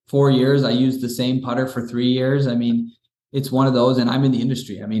 4 years. I used the same putter for 3 years. I mean, it's one of those, and I'm in the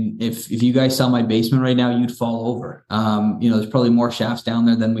industry. I mean, if you guys saw my basement right now, you'd fall over. There's probably more shafts down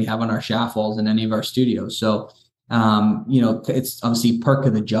there than we have on our shaft walls in any of our studios. So, it's obviously perk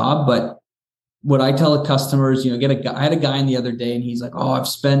of the job. But what I tell the customers, I had a guy in the other day, and he's like, "Oh, I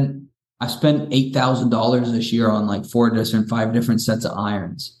spent $8,000 this year on like 5 different sets of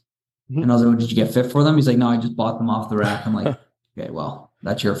irons." And I was like, "Well, did you get fit for them?" He's like, "No, I just bought them off the rack." I'm like, "Okay, well,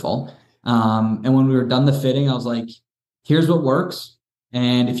 that's your fault." And when we were done the fitting, I was like, "Here's what works.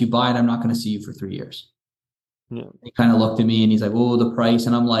 And if you buy it, I'm not going to see you for 3 years." Yeah. He kind of looked at me and he's like, "Oh, the price."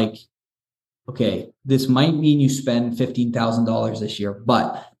 And I'm like, "Okay, this might mean you spend $15,000 this year,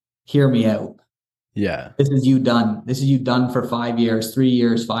 but hear me out. Yeah. This is you done. This is you done for 5 years, 3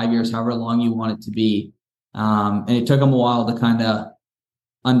 years, 5 years, however long you want it to be." And it took him a while to kind of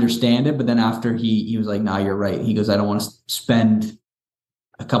understand it. But then after he was like, "Nah, you're right." He goes, "I don't want to spend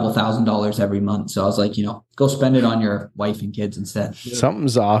a couple $1,000s every month." So I was like, go spend it on your wife and kids instead.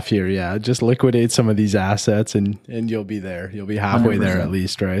 Something's off here. Yeah. Just liquidate some of these assets and you'll be there. You'll be halfway 100%. There at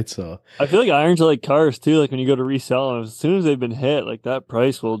least. Right. So I feel like irons are like cars too. Like when you go to resell them, as soon as they've been hit, like that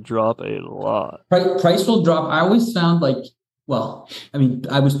price will drop a lot. Price will drop. I always found I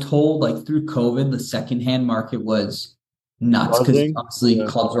was told through COVID, the secondhand market was nuts because obviously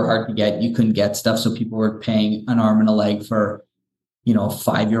clubs were hard to get. You couldn't get stuff. So people were paying an arm and a leg for, a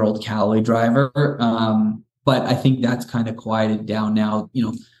 5-year-old Callaway driver. But I think that's kind of quieted down now.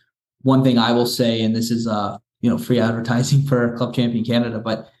 One thing I will say, and this is free advertising for Club Champion Canada,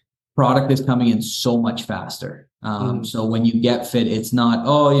 but product is coming in so much faster. So when you get fit, it's not,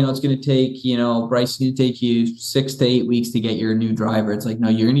 it's going to take, Bryce, going to take you 6 to 8 weeks to get your new driver. It's like, no,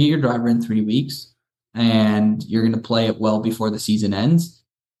 you're going to get your driver in 3 weeks and you're going to play it well before the season ends.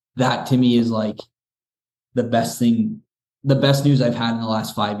 That to me is like the best news I've had in the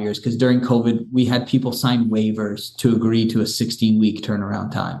last 5 years. Because during COVID, we had people sign waivers to agree to a 16-week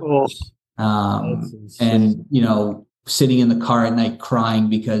turnaround time. And, sitting in the car at night crying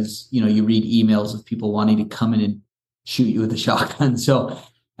because, you read emails of people wanting to come in and shoot you with a shotgun. So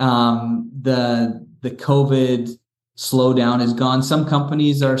the COVID slowdown is gone. Some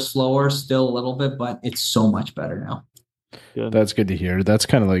companies are slower still a little bit, but it's so much better now. Good. That's good to hear. That's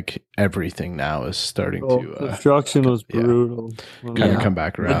kind of like everything now is starting to. Construction was brutal. Kind of come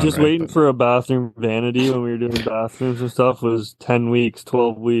back around. Just waiting for a bathroom vanity when we were doing bathrooms and stuff was 10 weeks,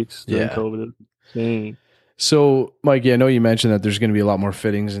 12 weeks during COVID. Dang. So, Mikey, I know you mentioned that there's going to be a lot more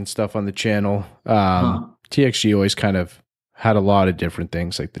fittings and stuff on the channel. TXG always kind of had a lot of different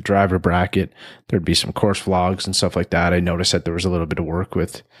things, like the driver bracket. There'd be some course vlogs and stuff like that. I noticed that there was a little bit of work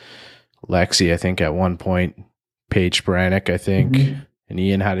with Lexi, I think, at one point. Paige Brannick, I think, and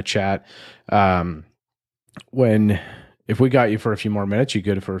Ian had a chat. If we got you for a few more minutes, you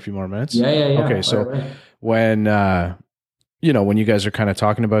good for a few more minutes? Yeah. Okay, so right. When you guys are kind of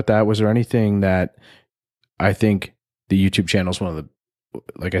talking about that, was there anything that I think the YouTube channel is one of the,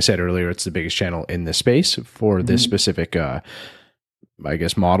 like I said earlier, it's the biggest channel in this space for this specific, I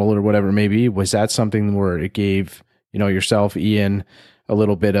guess, model or whatever it may be. Was that something where it gave, yourself, Ian, a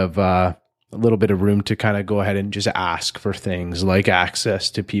little bit of room to kind of go ahead and just ask for things like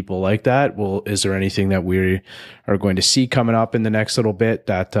access to people like that? Well, is there anything that we are going to see coming up in the next little bit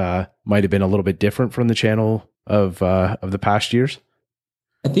that might have been a little bit different from the channel of the past years?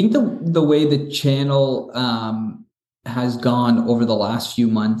 I think the way the channel has gone over the last few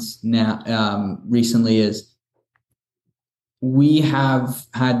months now, recently, is we have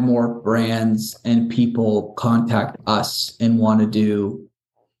had more brands and people contact us and want to do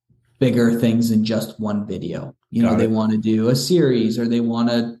bigger things than just one video. They want to do a series, or they want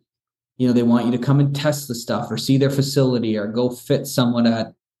to, they want you to come and test the stuff or see their facility or go fit someone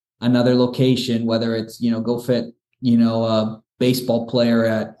at another location, whether it's, go fit, a baseball player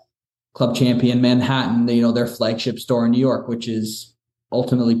at Club Champion Manhattan, their flagship store in New York, which is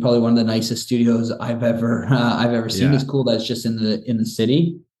ultimately probably one of the nicest studios I've ever seen. It's cool that it's just in the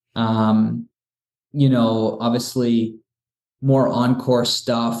city. Obviously more on-course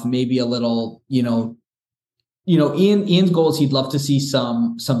stuff, maybe a little, Ian's goal is he'd love to see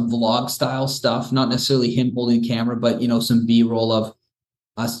some vlog style stuff, not necessarily him holding the camera, but, some B-roll of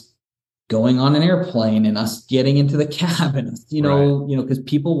us going on an airplane and us getting into the cabin, because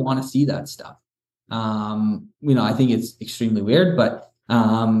people want to see that stuff. I think it's extremely weird, but,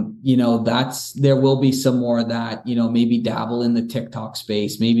 there will be some more of that, maybe dabble in the TikTok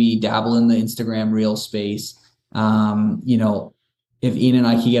space, maybe dabble in the Instagram reel space. If Ian and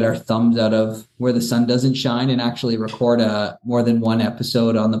I could get our thumbs out of where the sun doesn't shine and actually record more than one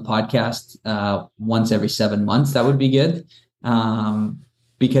episode on the podcast once every 7 months, that would be good.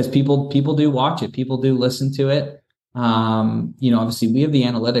 Because people do watch it, people do listen to it. Obviously we have the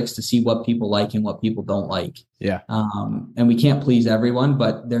analytics to see what people like and what people don't like. Yeah. And we can't please everyone,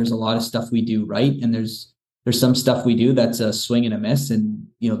 but there's a lot of stuff we do right, and there's some stuff we do that's a swing and a miss, and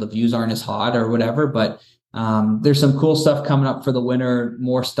the views aren't as hot or whatever, but there's some cool stuff coming up for the winter,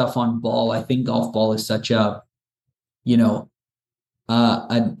 more stuff on ball. I think golf ball is such a, an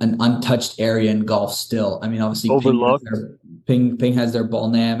untouched area in golf still. I mean, obviously Ping has their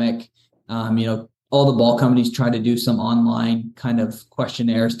Ballnamic. All the ball companies try to do some online kind of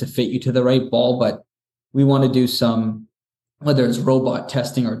questionnaires to fit you to the right ball, but we want to do some, whether it's robot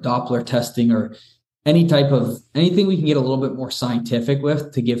testing or Doppler testing or anything we can get a little bit more scientific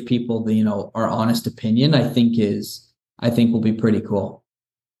with to give people the, our honest opinion, I think will be pretty cool.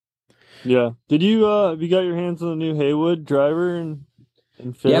 Yeah. Did you, have you got your hands on the new Haywood driver and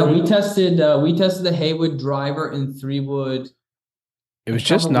yeah, we tested the Haywood driver in 3-wood. It was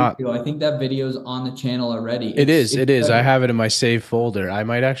just not. I think that video is on the channel already. It is. I have it in my save folder. I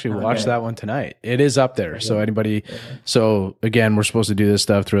might actually watch that one tonight. It is up there. So anybody. So again, we're supposed to do this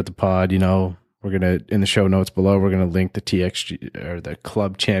stuff throughout the pod. We're gonna, in the show notes below, we're gonna link the TXG or the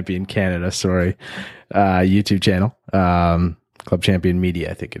Club Champion Canada, YouTube channel. Club Champion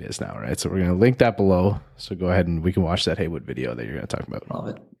Media, I think it is now, right? So we're gonna link that below. So go ahead and we can watch that Haywood video that you're gonna talk about. Love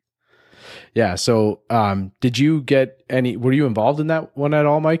it. Yeah. So, did you get were you involved in that one at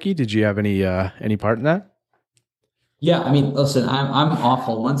all, Mikey? Did you have any part in that? Yeah, I mean, listen, I'm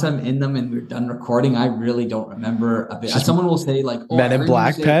awful. Once I'm in them and we're done recording, I really don't remember a bit. Someone will say like, "Oh, Men in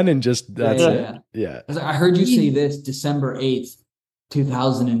Black pen," and just that's it. Yeah. I heard you say this December 8th,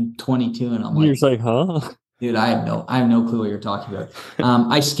 2022, and I'm You're like, just like, huh? dude, I have no clue what you're talking about.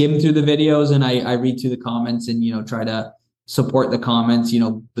 I skim through the videos and I read through the comments and try to support the comments.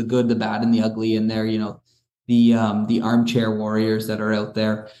 The good, the bad, and the ugly in there. The armchair warriors that are out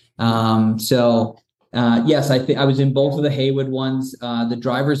there. Yes, I think I was in both of the Haywood ones. The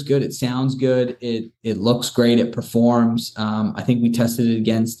driver's good. It sounds good. It looks great. It performs. I think we tested it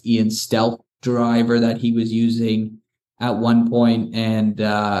against Ian's stealth driver that he was using at one point. And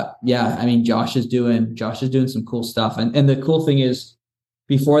I mean, Josh is doing some cool stuff. And the cool thing is,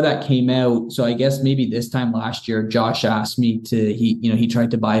 before that came out, so I guess maybe this time last year, Josh asked me he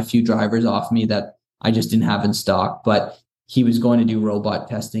tried to buy a few drivers off me that I just didn't have in stock, but he was going to do robot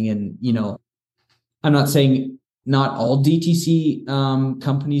testing. And I'm not saying not all DTC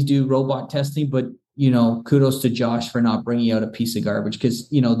companies do robot testing, but kudos to Josh for not bringing out a piece of garbage, because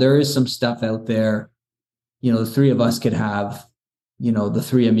there is some stuff out there. The three of us could have the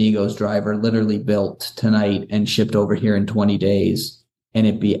Three Amigos driver literally built tonight and shipped over here in 20 days, and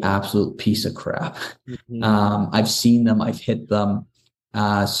it'd be absolute piece of crap. Mm-hmm. I've seen them, I've hit them.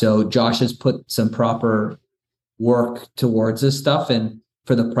 So Josh has put some proper work towards this stuff, and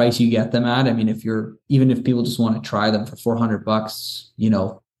for the price you get them at, I mean, even if people just want to try them for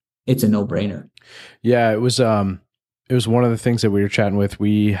 $400, it's a no-brainer. Yeah, it was one of the things that we were chatting with.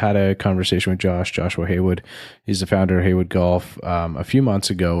 We had a conversation with Joshua Haywood. He's the founder of Haywood Golf a few months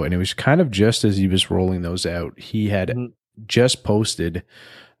ago, and it was kind of just as he was rolling those out. He had just posted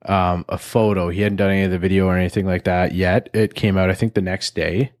a photo. He hadn't done any of the video or anything like that yet. It came out, I think, the next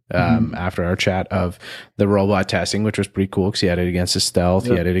day after our chat, of the robot testing, which was pretty cool because he had it against the Stealth.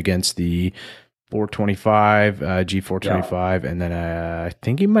 Yep. He had it against the 425, G425, and then I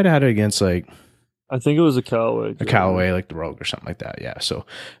think he might have had it against I think it was a Callaway. A Callaway, like the Rogue or something like that. Yeah. So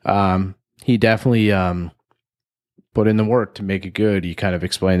he definitely put in the work to make it good. He kind of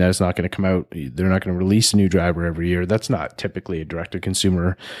explained that it's not going to come out. They're not going to release a new driver every year. That's not typically a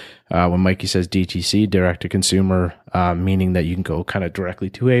direct-to-consumer. When Mikey says DTC, direct-to-consumer, meaning that you can go kind of directly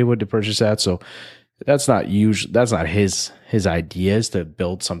to Haywood to purchase that. So that's not his ideas to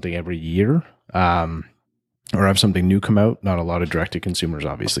build something every year or have something new come out. Not a lot of direct-to-consumers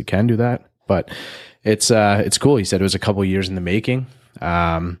obviously can do that. But it's cool. He said it was a couple of years in the making,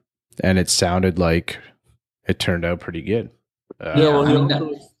 and it sounded like it turned out pretty good.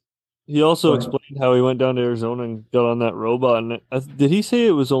 He also explained how he went down to Arizona and got on that robot. And did he say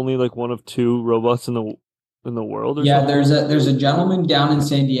it was only like one of two robots in the world? Or something? There's a gentleman down in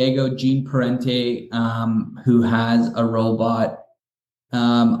San Diego, Gene Parente, who has a robot.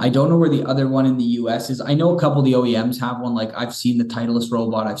 I don't know where the other one in the US is. I know a couple of the OEMs have one. Like I've seen the Titleist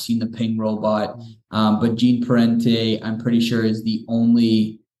robot, I've seen the Ping robot, but Gene Parente, I'm pretty sure, is the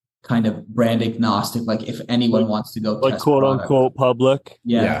only kind of brand agnostic. Like if anyone wants to go like test quote unquote public.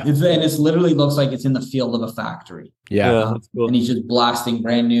 Yeah. And it's literally looks like it's in the field of a factory. Yeah. That's cool. And he's just blasting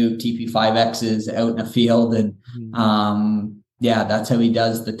brand new TP5Xs out in a field. And that's how he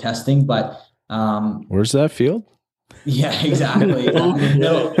does the testing. But where's that field? Yeah, exactly. in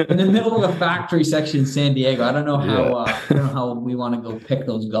the middle of a factory section in San Diego. I don't know how we want to go pick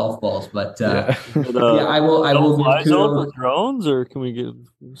those golf balls, but I will give kudos with drones, or can we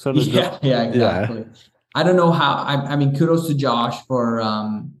send a drone? Yeah, exactly. Yeah. I don't know how. I mean, kudos to Josh for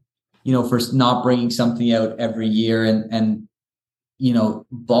for not bringing something out every year, and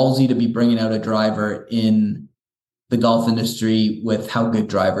ballsy to be bringing out a driver in the golf industry with how good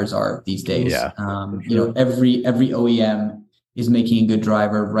drivers are these days. Yeah. Every OEM is making a good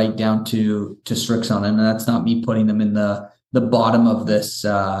driver, right down to Strixon. And that's not me putting them in the bottom of this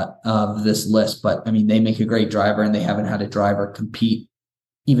list, but I mean, they make a great driver, and they haven't had a driver compete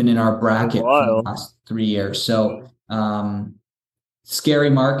even in our bracket for the last 3 years. So scary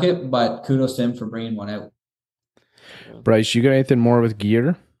market, but kudos to him for bringing one out. Bryce, you got anything more with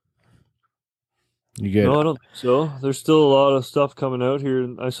gear? You good? No, I don't think so. There's still a lot of stuff coming out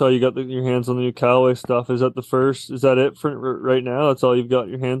here. I saw you got your hands on the new Callaway stuff. Is that it for right now? That's all you've got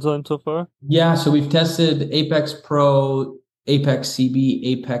your hands on so far? Yeah, so we've tested Apex Pro, Apex CB,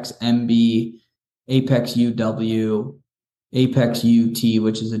 Apex MB, Apex UW, Apex UT,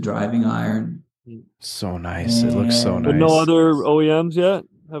 which is a driving iron. So nice. It looks so nice. But no other OEMs yet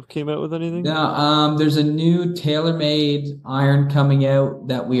have came out with anything? Yeah, there's a new TaylorMade iron coming out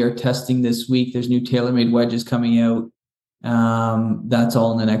that we are testing this week. There's new TaylorMade wedges coming out That's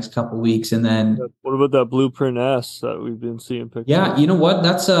all in the next couple of weeks. And then what about that Blueprint S that we've been seeing pictures? Yeah, you know what?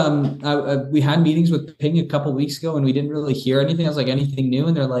 That's we had meetings with Ping a couple of weeks ago, and we didn't really hear anything. I was like, anything new?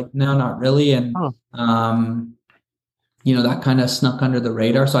 And they're like, no, not really. And that kind of snuck under the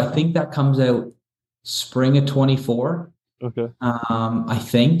radar. So I think that comes out spring of 24. Okay. I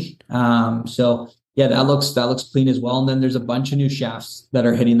think. So yeah, that looks clean as well. And then there's a bunch of new shafts that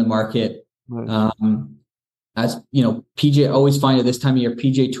are hitting the market. Nice. As you know, PJ always find at this time of year,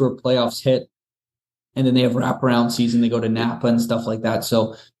 PJ Tour playoffs hit, and then they have wraparound season. They go to Napa and stuff like that.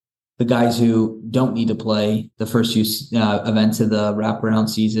 So the guys who don't need to play the first few events of the wraparound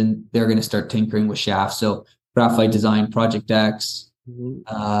season, they're going to start tinkering with shafts. So Graphite Design, Project X,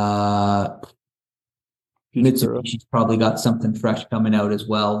 Mitsubishi's probably got something fresh coming out as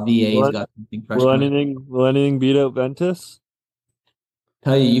well. VA's got something fresh. Will anything beat out Ventus?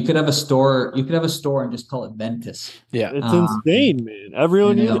 Tell you, you could have a store and just call it Ventus. Yeah. It's insane, man.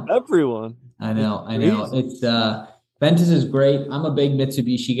 Everyone. I know. It's Ventus is great. I'm a big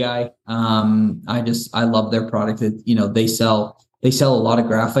Mitsubishi guy. I love their product. They sell a lot of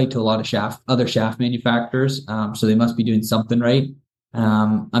graphite to a lot of other shaft manufacturers. So they must be doing something right.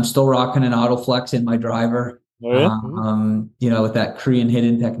 I'm still rocking an Autoflex in my driver. Oh, yeah? With that Korean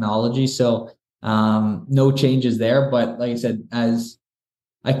hidden technology. So no changes there. But like I said, as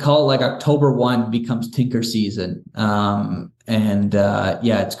I call it, like October 1 becomes tinker season.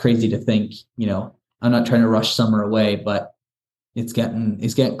 It's crazy to think, I'm not trying to rush summer away, but it's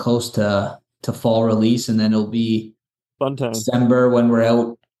getting close to fall release. And then it'll be fun time. December when we're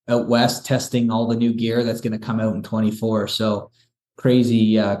out west testing all the new gear that's going to come out in 24. So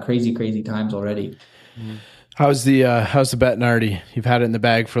crazy times already. How's the Bettinardi? You've had it in the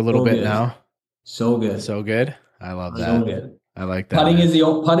bag for a little bit now. So good. So good. I love that. So good. I like that. Putting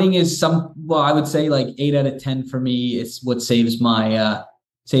is I would say like 8 out of 10 for me. It's what saves my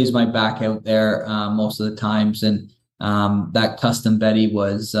back out there most of the times. And that custom Betty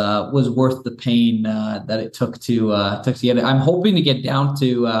was worth the pain that it took to get it. I'm hoping to get down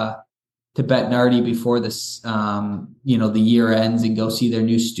to Bettinardi before this the year ends and go see their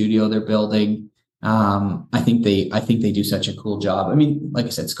new studio they're building. I think they do such a cool job. I mean, like I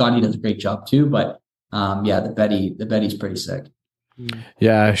said, Scotty does a great job too, but the Betty's pretty sick.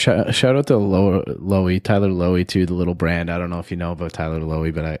 Yeah, shout out to Lowy, Tyler Lowy too, the little brand. I don't know if you know about Tyler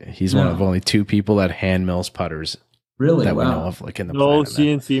Lowy, but he's one of only 2 people that hand mills putters. Really? That we know of, like in the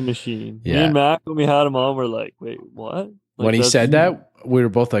CNC machine. Yeah. Me and Mac, when we had him on, we're like, wait, what? Like, when he said that, we were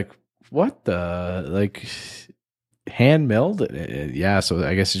both like, what the, like, hand milled? Yeah, so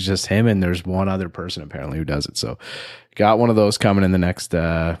I guess it's just him, and there's one other person apparently who does it. So got one of those coming in the next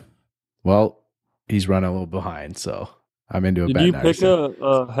he's running a little behind, so I'm into a bet. Did you pick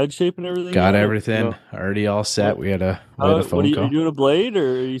a head shape and everything? Got everything already all set. We had a phone call. Are you doing a blade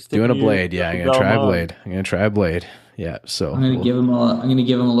or are you doing a blade? Yeah, I'm gonna try a blade. Yeah, so I'm gonna give him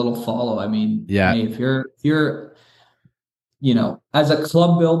a little follow. I mean, yeah, hey, if you're as a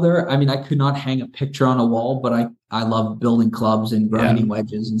club builder, I mean, I could not hang a picture on a wall, but I love building clubs and grinding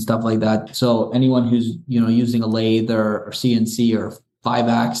wedges and stuff like that. So anyone who's using a lathe or CNC or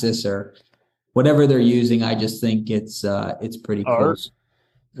 5-axis or whatever they're using, I just think it's pretty cool.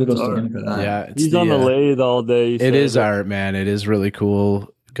 Kudos to him for that. Yeah, he's on the lathe all day. It is art, man. It is really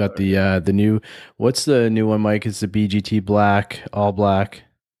cool. Got the new. What's the new one, Mike? It's the BGT black, all black.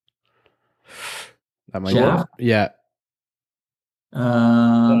 That might work. Yeah.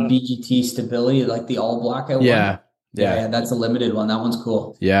 BGT stability, like the all blackout one. Yeah, that's a limited one. That one's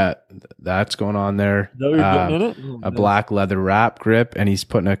cool. Yeah, that's going on there. Is that what you're getting in it? A black leather wrap grip, and he's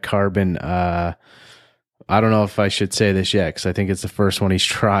putting a carbon. I don't know if I should say this yet because I think it's the first one he's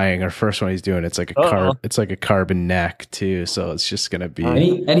trying or first one he's doing. It's like it's like a carbon neck too, so it's just gonna be.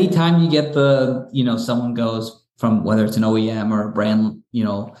 Anytime you get someone goes from whether it's an OEM or a brand,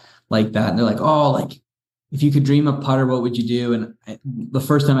 like that, and they're like, oh, like, if you could dream a putter, what would you do? And the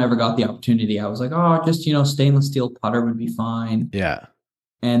first time I ever got the opportunity, I was like, oh, just, stainless steel putter would be fine. Yeah.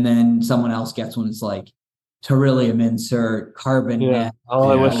 And then someone else gets one. It's like Beryllium insert, carbon net. Oh,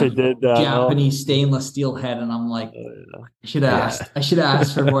 I wish I did that. Japanese stainless steel head. And I'm like, I should have asked. I should have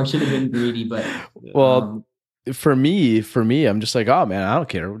asked for more. I should have been greedy, but. Well, for me, I'm just like, oh man, I don't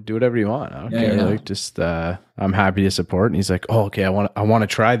care. Do whatever you want. I don't care. Yeah. Like, just I'm happy to support. And he's like, oh, okay, I want to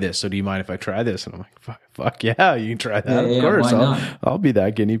try this. So do you mind if I try this? And I'm like, fuck yeah, you can try that. Of course, I'll be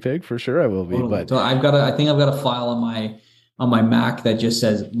that guinea pig for sure. I will be. But so I think I've got a file on my Mac that just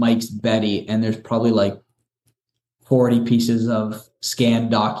says Mike's Betty, and there's probably like 40 pieces of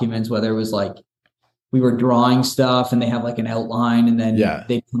scanned documents, whether it was like we were drawing stuff and they have like an outline, and then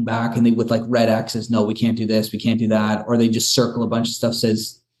they'd come back and they with like red X's, no, we can't do this, we can't do that. Or they just circle a bunch of stuff,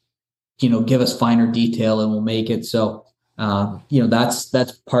 says, give us finer detail and we'll make it. So,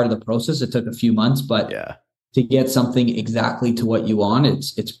 that's part of the process. It took a few months, but to get something exactly to what you want,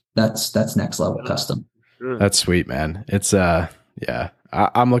 that's next level custom. That's sweet, man. It's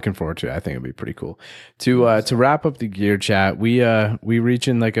I'm looking forward to it. I think it'll be pretty cool. To wrap up the gear chat, we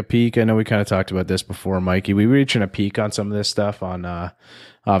reaching like a peak. I know we kind of talked about this before, Mikey. We reaching a peak on some of this stuff on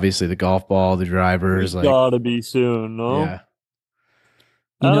obviously the golf ball, the drivers. It's gotta be soon, no? Yeah.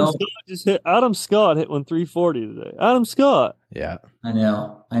 Adam Scott hit 340 today. Adam Scott. Yeah. I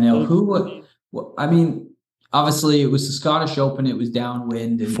know. I mean, obviously, it was the Scottish Open. It was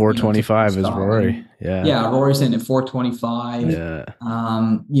downwind. And, 425 is Rory. Yeah. Yeah, Rory's in at 425. Yeah.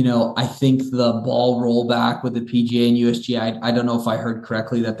 I think the ball rollback with the PGA and USGA, I don't know if I heard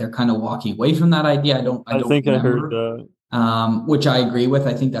correctly that they're kind of walking away from that idea. I think I heard that. Which I agree with.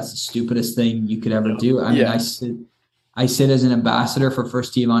 I think that's the stupidest thing you could ever do. I mean, I sit as an ambassador for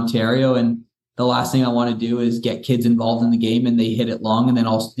First Team Ontario, and the last thing I want to do is get kids involved in the game and they hit it long, and then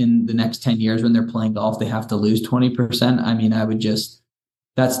also in the next 10 years when they're playing golf, they have to lose 20%. I mean,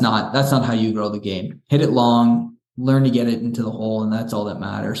 that's not how you grow the game. Hit it long, learn to get it into the hole, and that's all that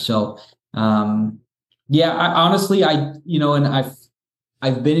matters. So, I've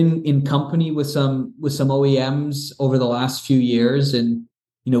been in company with some OEMs over the last few years, and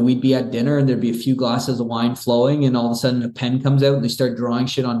we'd be at dinner and there'd be a few glasses of wine flowing, and all of a sudden a pen comes out and they start drawing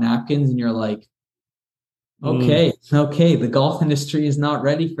shit on napkins, and you're like, okay, the golf industry is not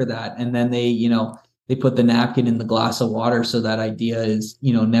ready for that. And then they put the napkin in the glass of water, so that idea is,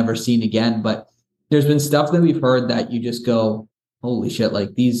 never seen again. But there's been stuff that we've heard that you just go, holy shit,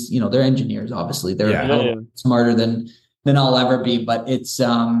 like these, they're engineers, obviously. They're smarter than I'll ever be. But it's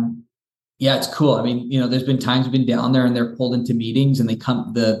it's cool. I mean, there's been times we've been down there and they're pulled into meetings, and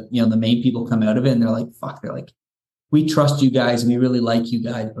the main people come out of it and they're like, they're like, we trust you guys and we really like you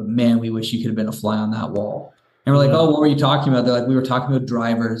guys, but man, we wish you could have been a fly on that wall. And we're like, oh, what were you talking about? They're like, we were talking about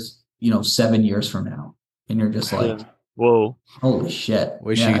drivers, 7 years from now. And you're just like, whoa, holy shit.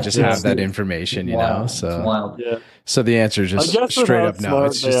 Wish you could just have that information, wild. So it's wild. Yeah. So the answer is just straight up no.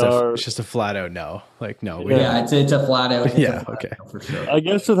 It's just a flat out no. Like no. It's a flat out. Okay. No, for sure. I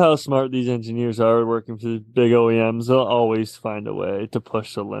guess with how smart these engineers are working for the big OEMs, they'll always find a way to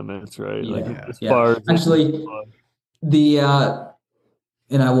push the limits, right? Yeah. Actually,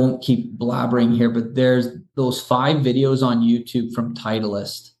 and I won't keep blabbering here, but there's those 5 videos on YouTube from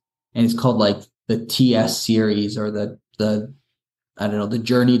Titleist, and it's called like the TS series, or the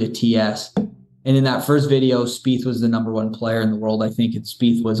journey to TS. And in that first video, Spieth was the number 1 player in the world, I think, and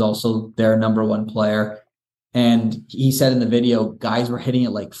Spieth was also their number 1 player. And he said in the video, guys were hitting it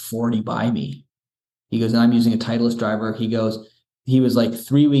like 40 by me. He goes, and I'm using a Titleist driver. He goes, he was like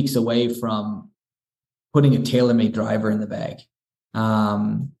 3 weeks away from putting a TaylorMade driver in the bag.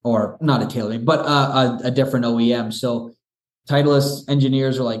 Or not a TaylorMade, but a different OEM. So Titleist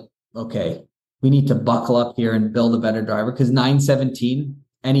engineers are like, okay, we need to buckle up here and build a better driver, because 917,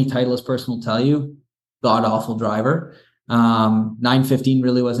 any Titleist person will tell you, god awful driver. 915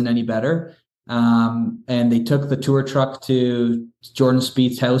 really wasn't any better. And they took the tour truck to Jordan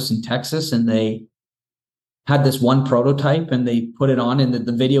Spieth's house in Texas, and they had this one prototype, and they put it on, and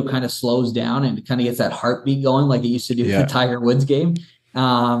the video kind of slows down and it kind of gets that heartbeat going like it used to do in the Tiger Woods game.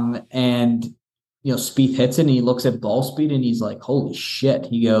 And Spieth hits it and he looks at ball speed and he's like, holy shit.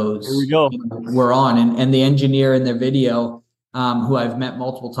 He goes, here we go. We're on. And the engineer in their video, who I've met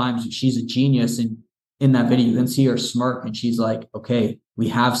multiple times, she's a genius. And in that video, you can see her smirk, and she's like, okay, we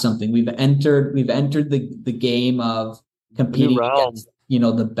have something. We've entered the game of competing against,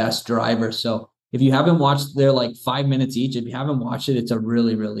 the best drivers. So if you haven't watched, they're like 5 minutes each. If you haven't watched it, it's a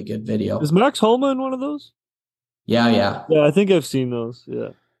really, really good video. Is Max Homa in one of those? Yeah. Yeah, I think I've seen those. Yeah.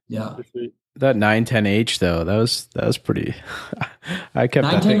 That 910H though, that was pretty. I kept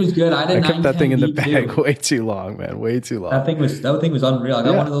 910 was good. I kept that thing in the bag way too long, man. Way too long. That thing was unreal. I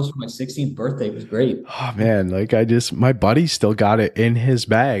got one of those for my 16th birthday. It was great. Oh man, like my buddy still got it in his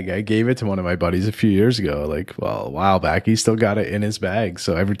bag. I gave it to one of my buddies a few years ago, a while back. He still got it in his bag.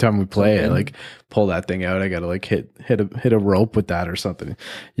 So every time we play, I pull that thing out. I gotta hit a rope with that or something.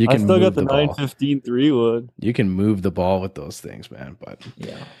 You can. I still got the 915 3-wood. You can move the ball with those things, man. But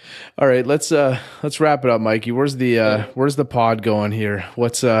yeah. All right, let's wrap it up, Mikey. Where's the pod going here?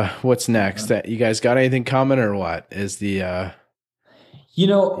 What's next? You guys got anything coming or what? Is the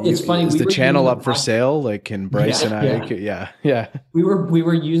it's funny. Is the channel up for sale? Like, can Bryce and I? Yeah. We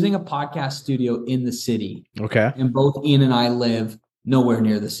were using a podcast studio in the city. Okay. And both Ian and I live nowhere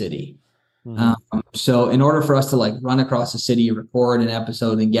near the city. So in order for us to like run across the city, record an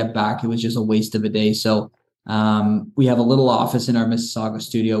episode and get back, it was just a waste of a day. So we have a little office in our Mississauga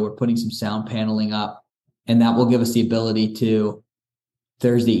studio. We're putting some sound paneling up, and that will give us the ability to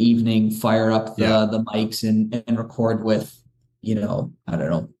Thursday evening fire up the mics and record with, I don't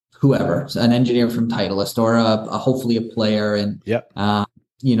know, whoever, an engineer from Titleist or hopefully a player, and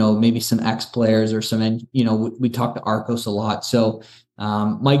maybe some ex-players or some, we talk to Arcos a lot. So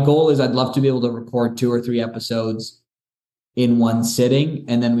my goal is I'd love to be able to record 2 or 3 episodes in one sitting,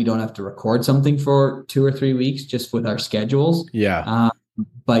 and then we don't have to record something for 2 or 3 weeks just with our schedules.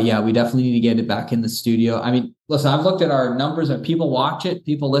 But yeah, we definitely need to get it back in the studio. I mean, listen, I've looked at our numbers and people watch it,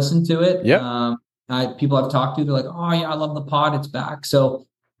 people listen to it. People I've talked to, they're like, oh yeah, I love the pod, it's back. So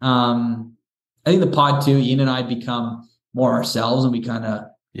I think the pod too, Ian and I become more ourselves, and we kind of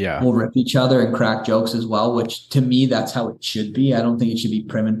we'll rip each other and crack jokes as well, which to me, that's how it should be. I don't think it should be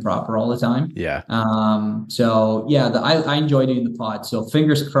prim and proper all the time. So yeah, I enjoy doing the pod. So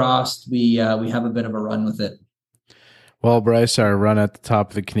fingers crossed we have a bit of a run with it. Well, Bryce, our run at the top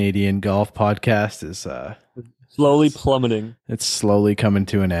of the Canadian golf podcast is slowly plummeting. It's slowly coming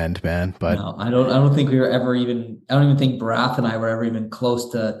to an end, man. But no, I don't think we were ever even. I don't even think Barath and I were ever even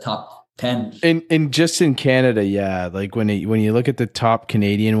close to top 10. In just in Canada, like when you look at the top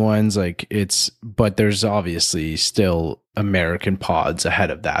Canadian ones, like but there's obviously still American pods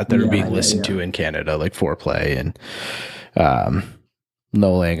ahead of that are being listened to in Canada, like Foreplay and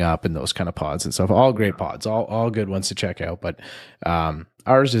No Laying Up and those kind of pods and stuff. All great pods, all good ones to check out. But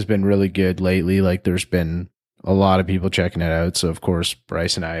ours has been really good lately. Like there's been a lot of people checking it out. So of course,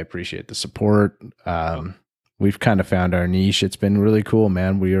 Bryce and I appreciate the support. We've kind of found our niche. It's been really cool,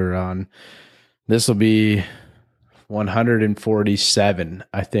 man. We are on, this will be 147,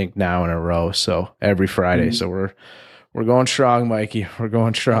 I think, now in a row. So every Friday. So we're going strong, Mikey. We're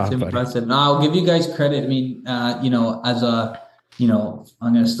going strong. That's impressive. No, I'll give you guys credit. I mean, as a, I'm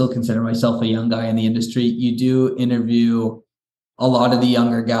going to still consider myself a young guy in the industry. You do interview a lot of the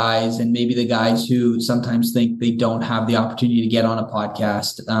younger guys, and maybe the guys who sometimes think they don't have the opportunity to get on a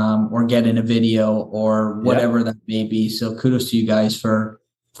podcast or get in a video or whatever that may be. So kudos to you guys for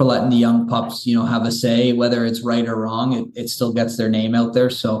letting the young pups, have a say, whether it's right or wrong. It still gets their name out there.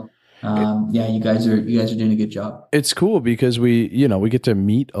 So you guys are doing a good job. It's cool because we get to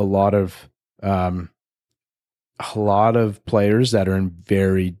meet a lot of players that are in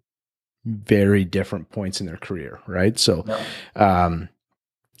very, very different points in their career. Right. So, I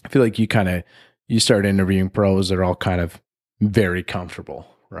feel like you start interviewing pros that are all kind of very comfortable.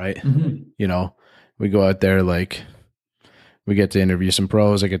 Right. Mm-hmm. We go out there, like we get to interview some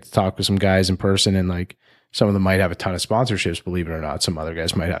pros. I get to talk with some guys in person, and like some of them might have a ton of sponsorships, believe it or not. Some other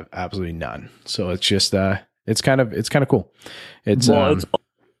guys might have absolutely none. So it's just, it's kind of cool. It's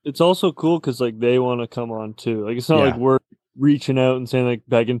also cool because like they want to come on too. Like it's not like we're reaching out and saying like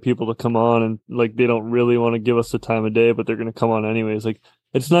begging people to come on, and like they don't really want to give us the time of day, but they're going to come on anyways. Like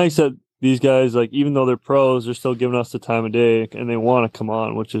it's nice that these guys, like even though they're pros, they're still giving us the time of day and they want to come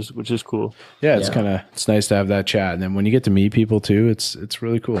on, which is cool. Yeah, it's nice to have that chat. And then when you get to meet people too, it's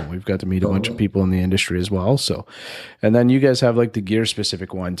really cool. We've got to meet a bunch of people in the industry as well. So, and then you guys have like the gear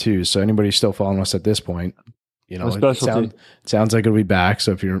specific one too. So anybody still following us at this point, it sounds like it'll be back.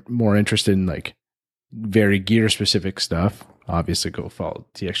 So if you're more interested in like very gear specific stuff, obviously go follow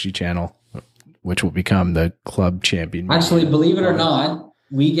the TXG channel, which will become the club champion. Actually, believe it or not,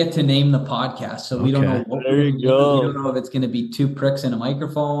 we get to name the podcast. So we don't know what we don't know if it's going to be 2 pricks in a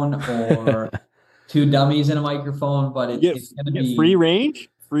microphone or 2 dummies in a microphone, but it's going to be free range.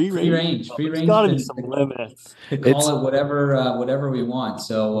 Free range. There's got to be some limits. To call it whatever we want.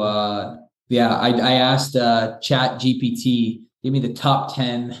 So I asked Chat GPT, give me the top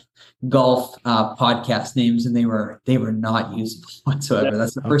 10 golf podcast names, and they were not usable whatsoever.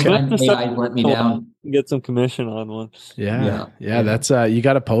 That's the first time AI let me down. Get some commission on one. Yeah. That's you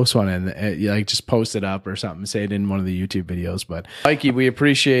got to post one and like just post it up or something. Say it in one of the YouTube videos. But Mikey, we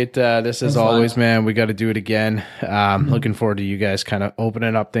appreciate this as always, man. We got to do it again. Looking forward to you guys kind of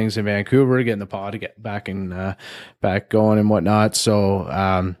opening up things in Vancouver, getting the pod back going and whatnot.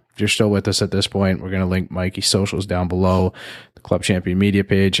 So if you're still with us at this point, we're going to link Mikey's socials down below, the Club Champion media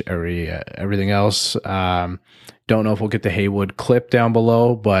page, everything else. Don't know if we'll get the Haywood clip down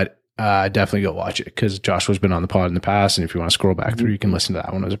below, but definitely go watch it because Joshua's been on the pod in the past. And if you want to scroll back through, you can listen to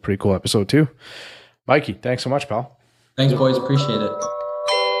that one. It was a pretty cool episode too. Mikey, thanks so much, pal. Thanks, boys. Appreciate it.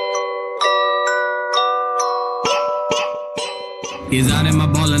 He's out in my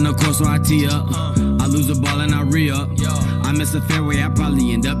ball and of course so I tee up. I lose a ball and I re-up. I miss a fairway, I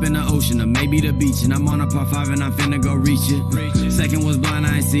probably end up in the ocean or maybe the beach. And I'm on a par 5 and I'm finna go reach it. Second was blind,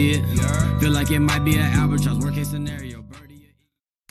 I ain't see it. like it might be an albatross. Worst case scenario.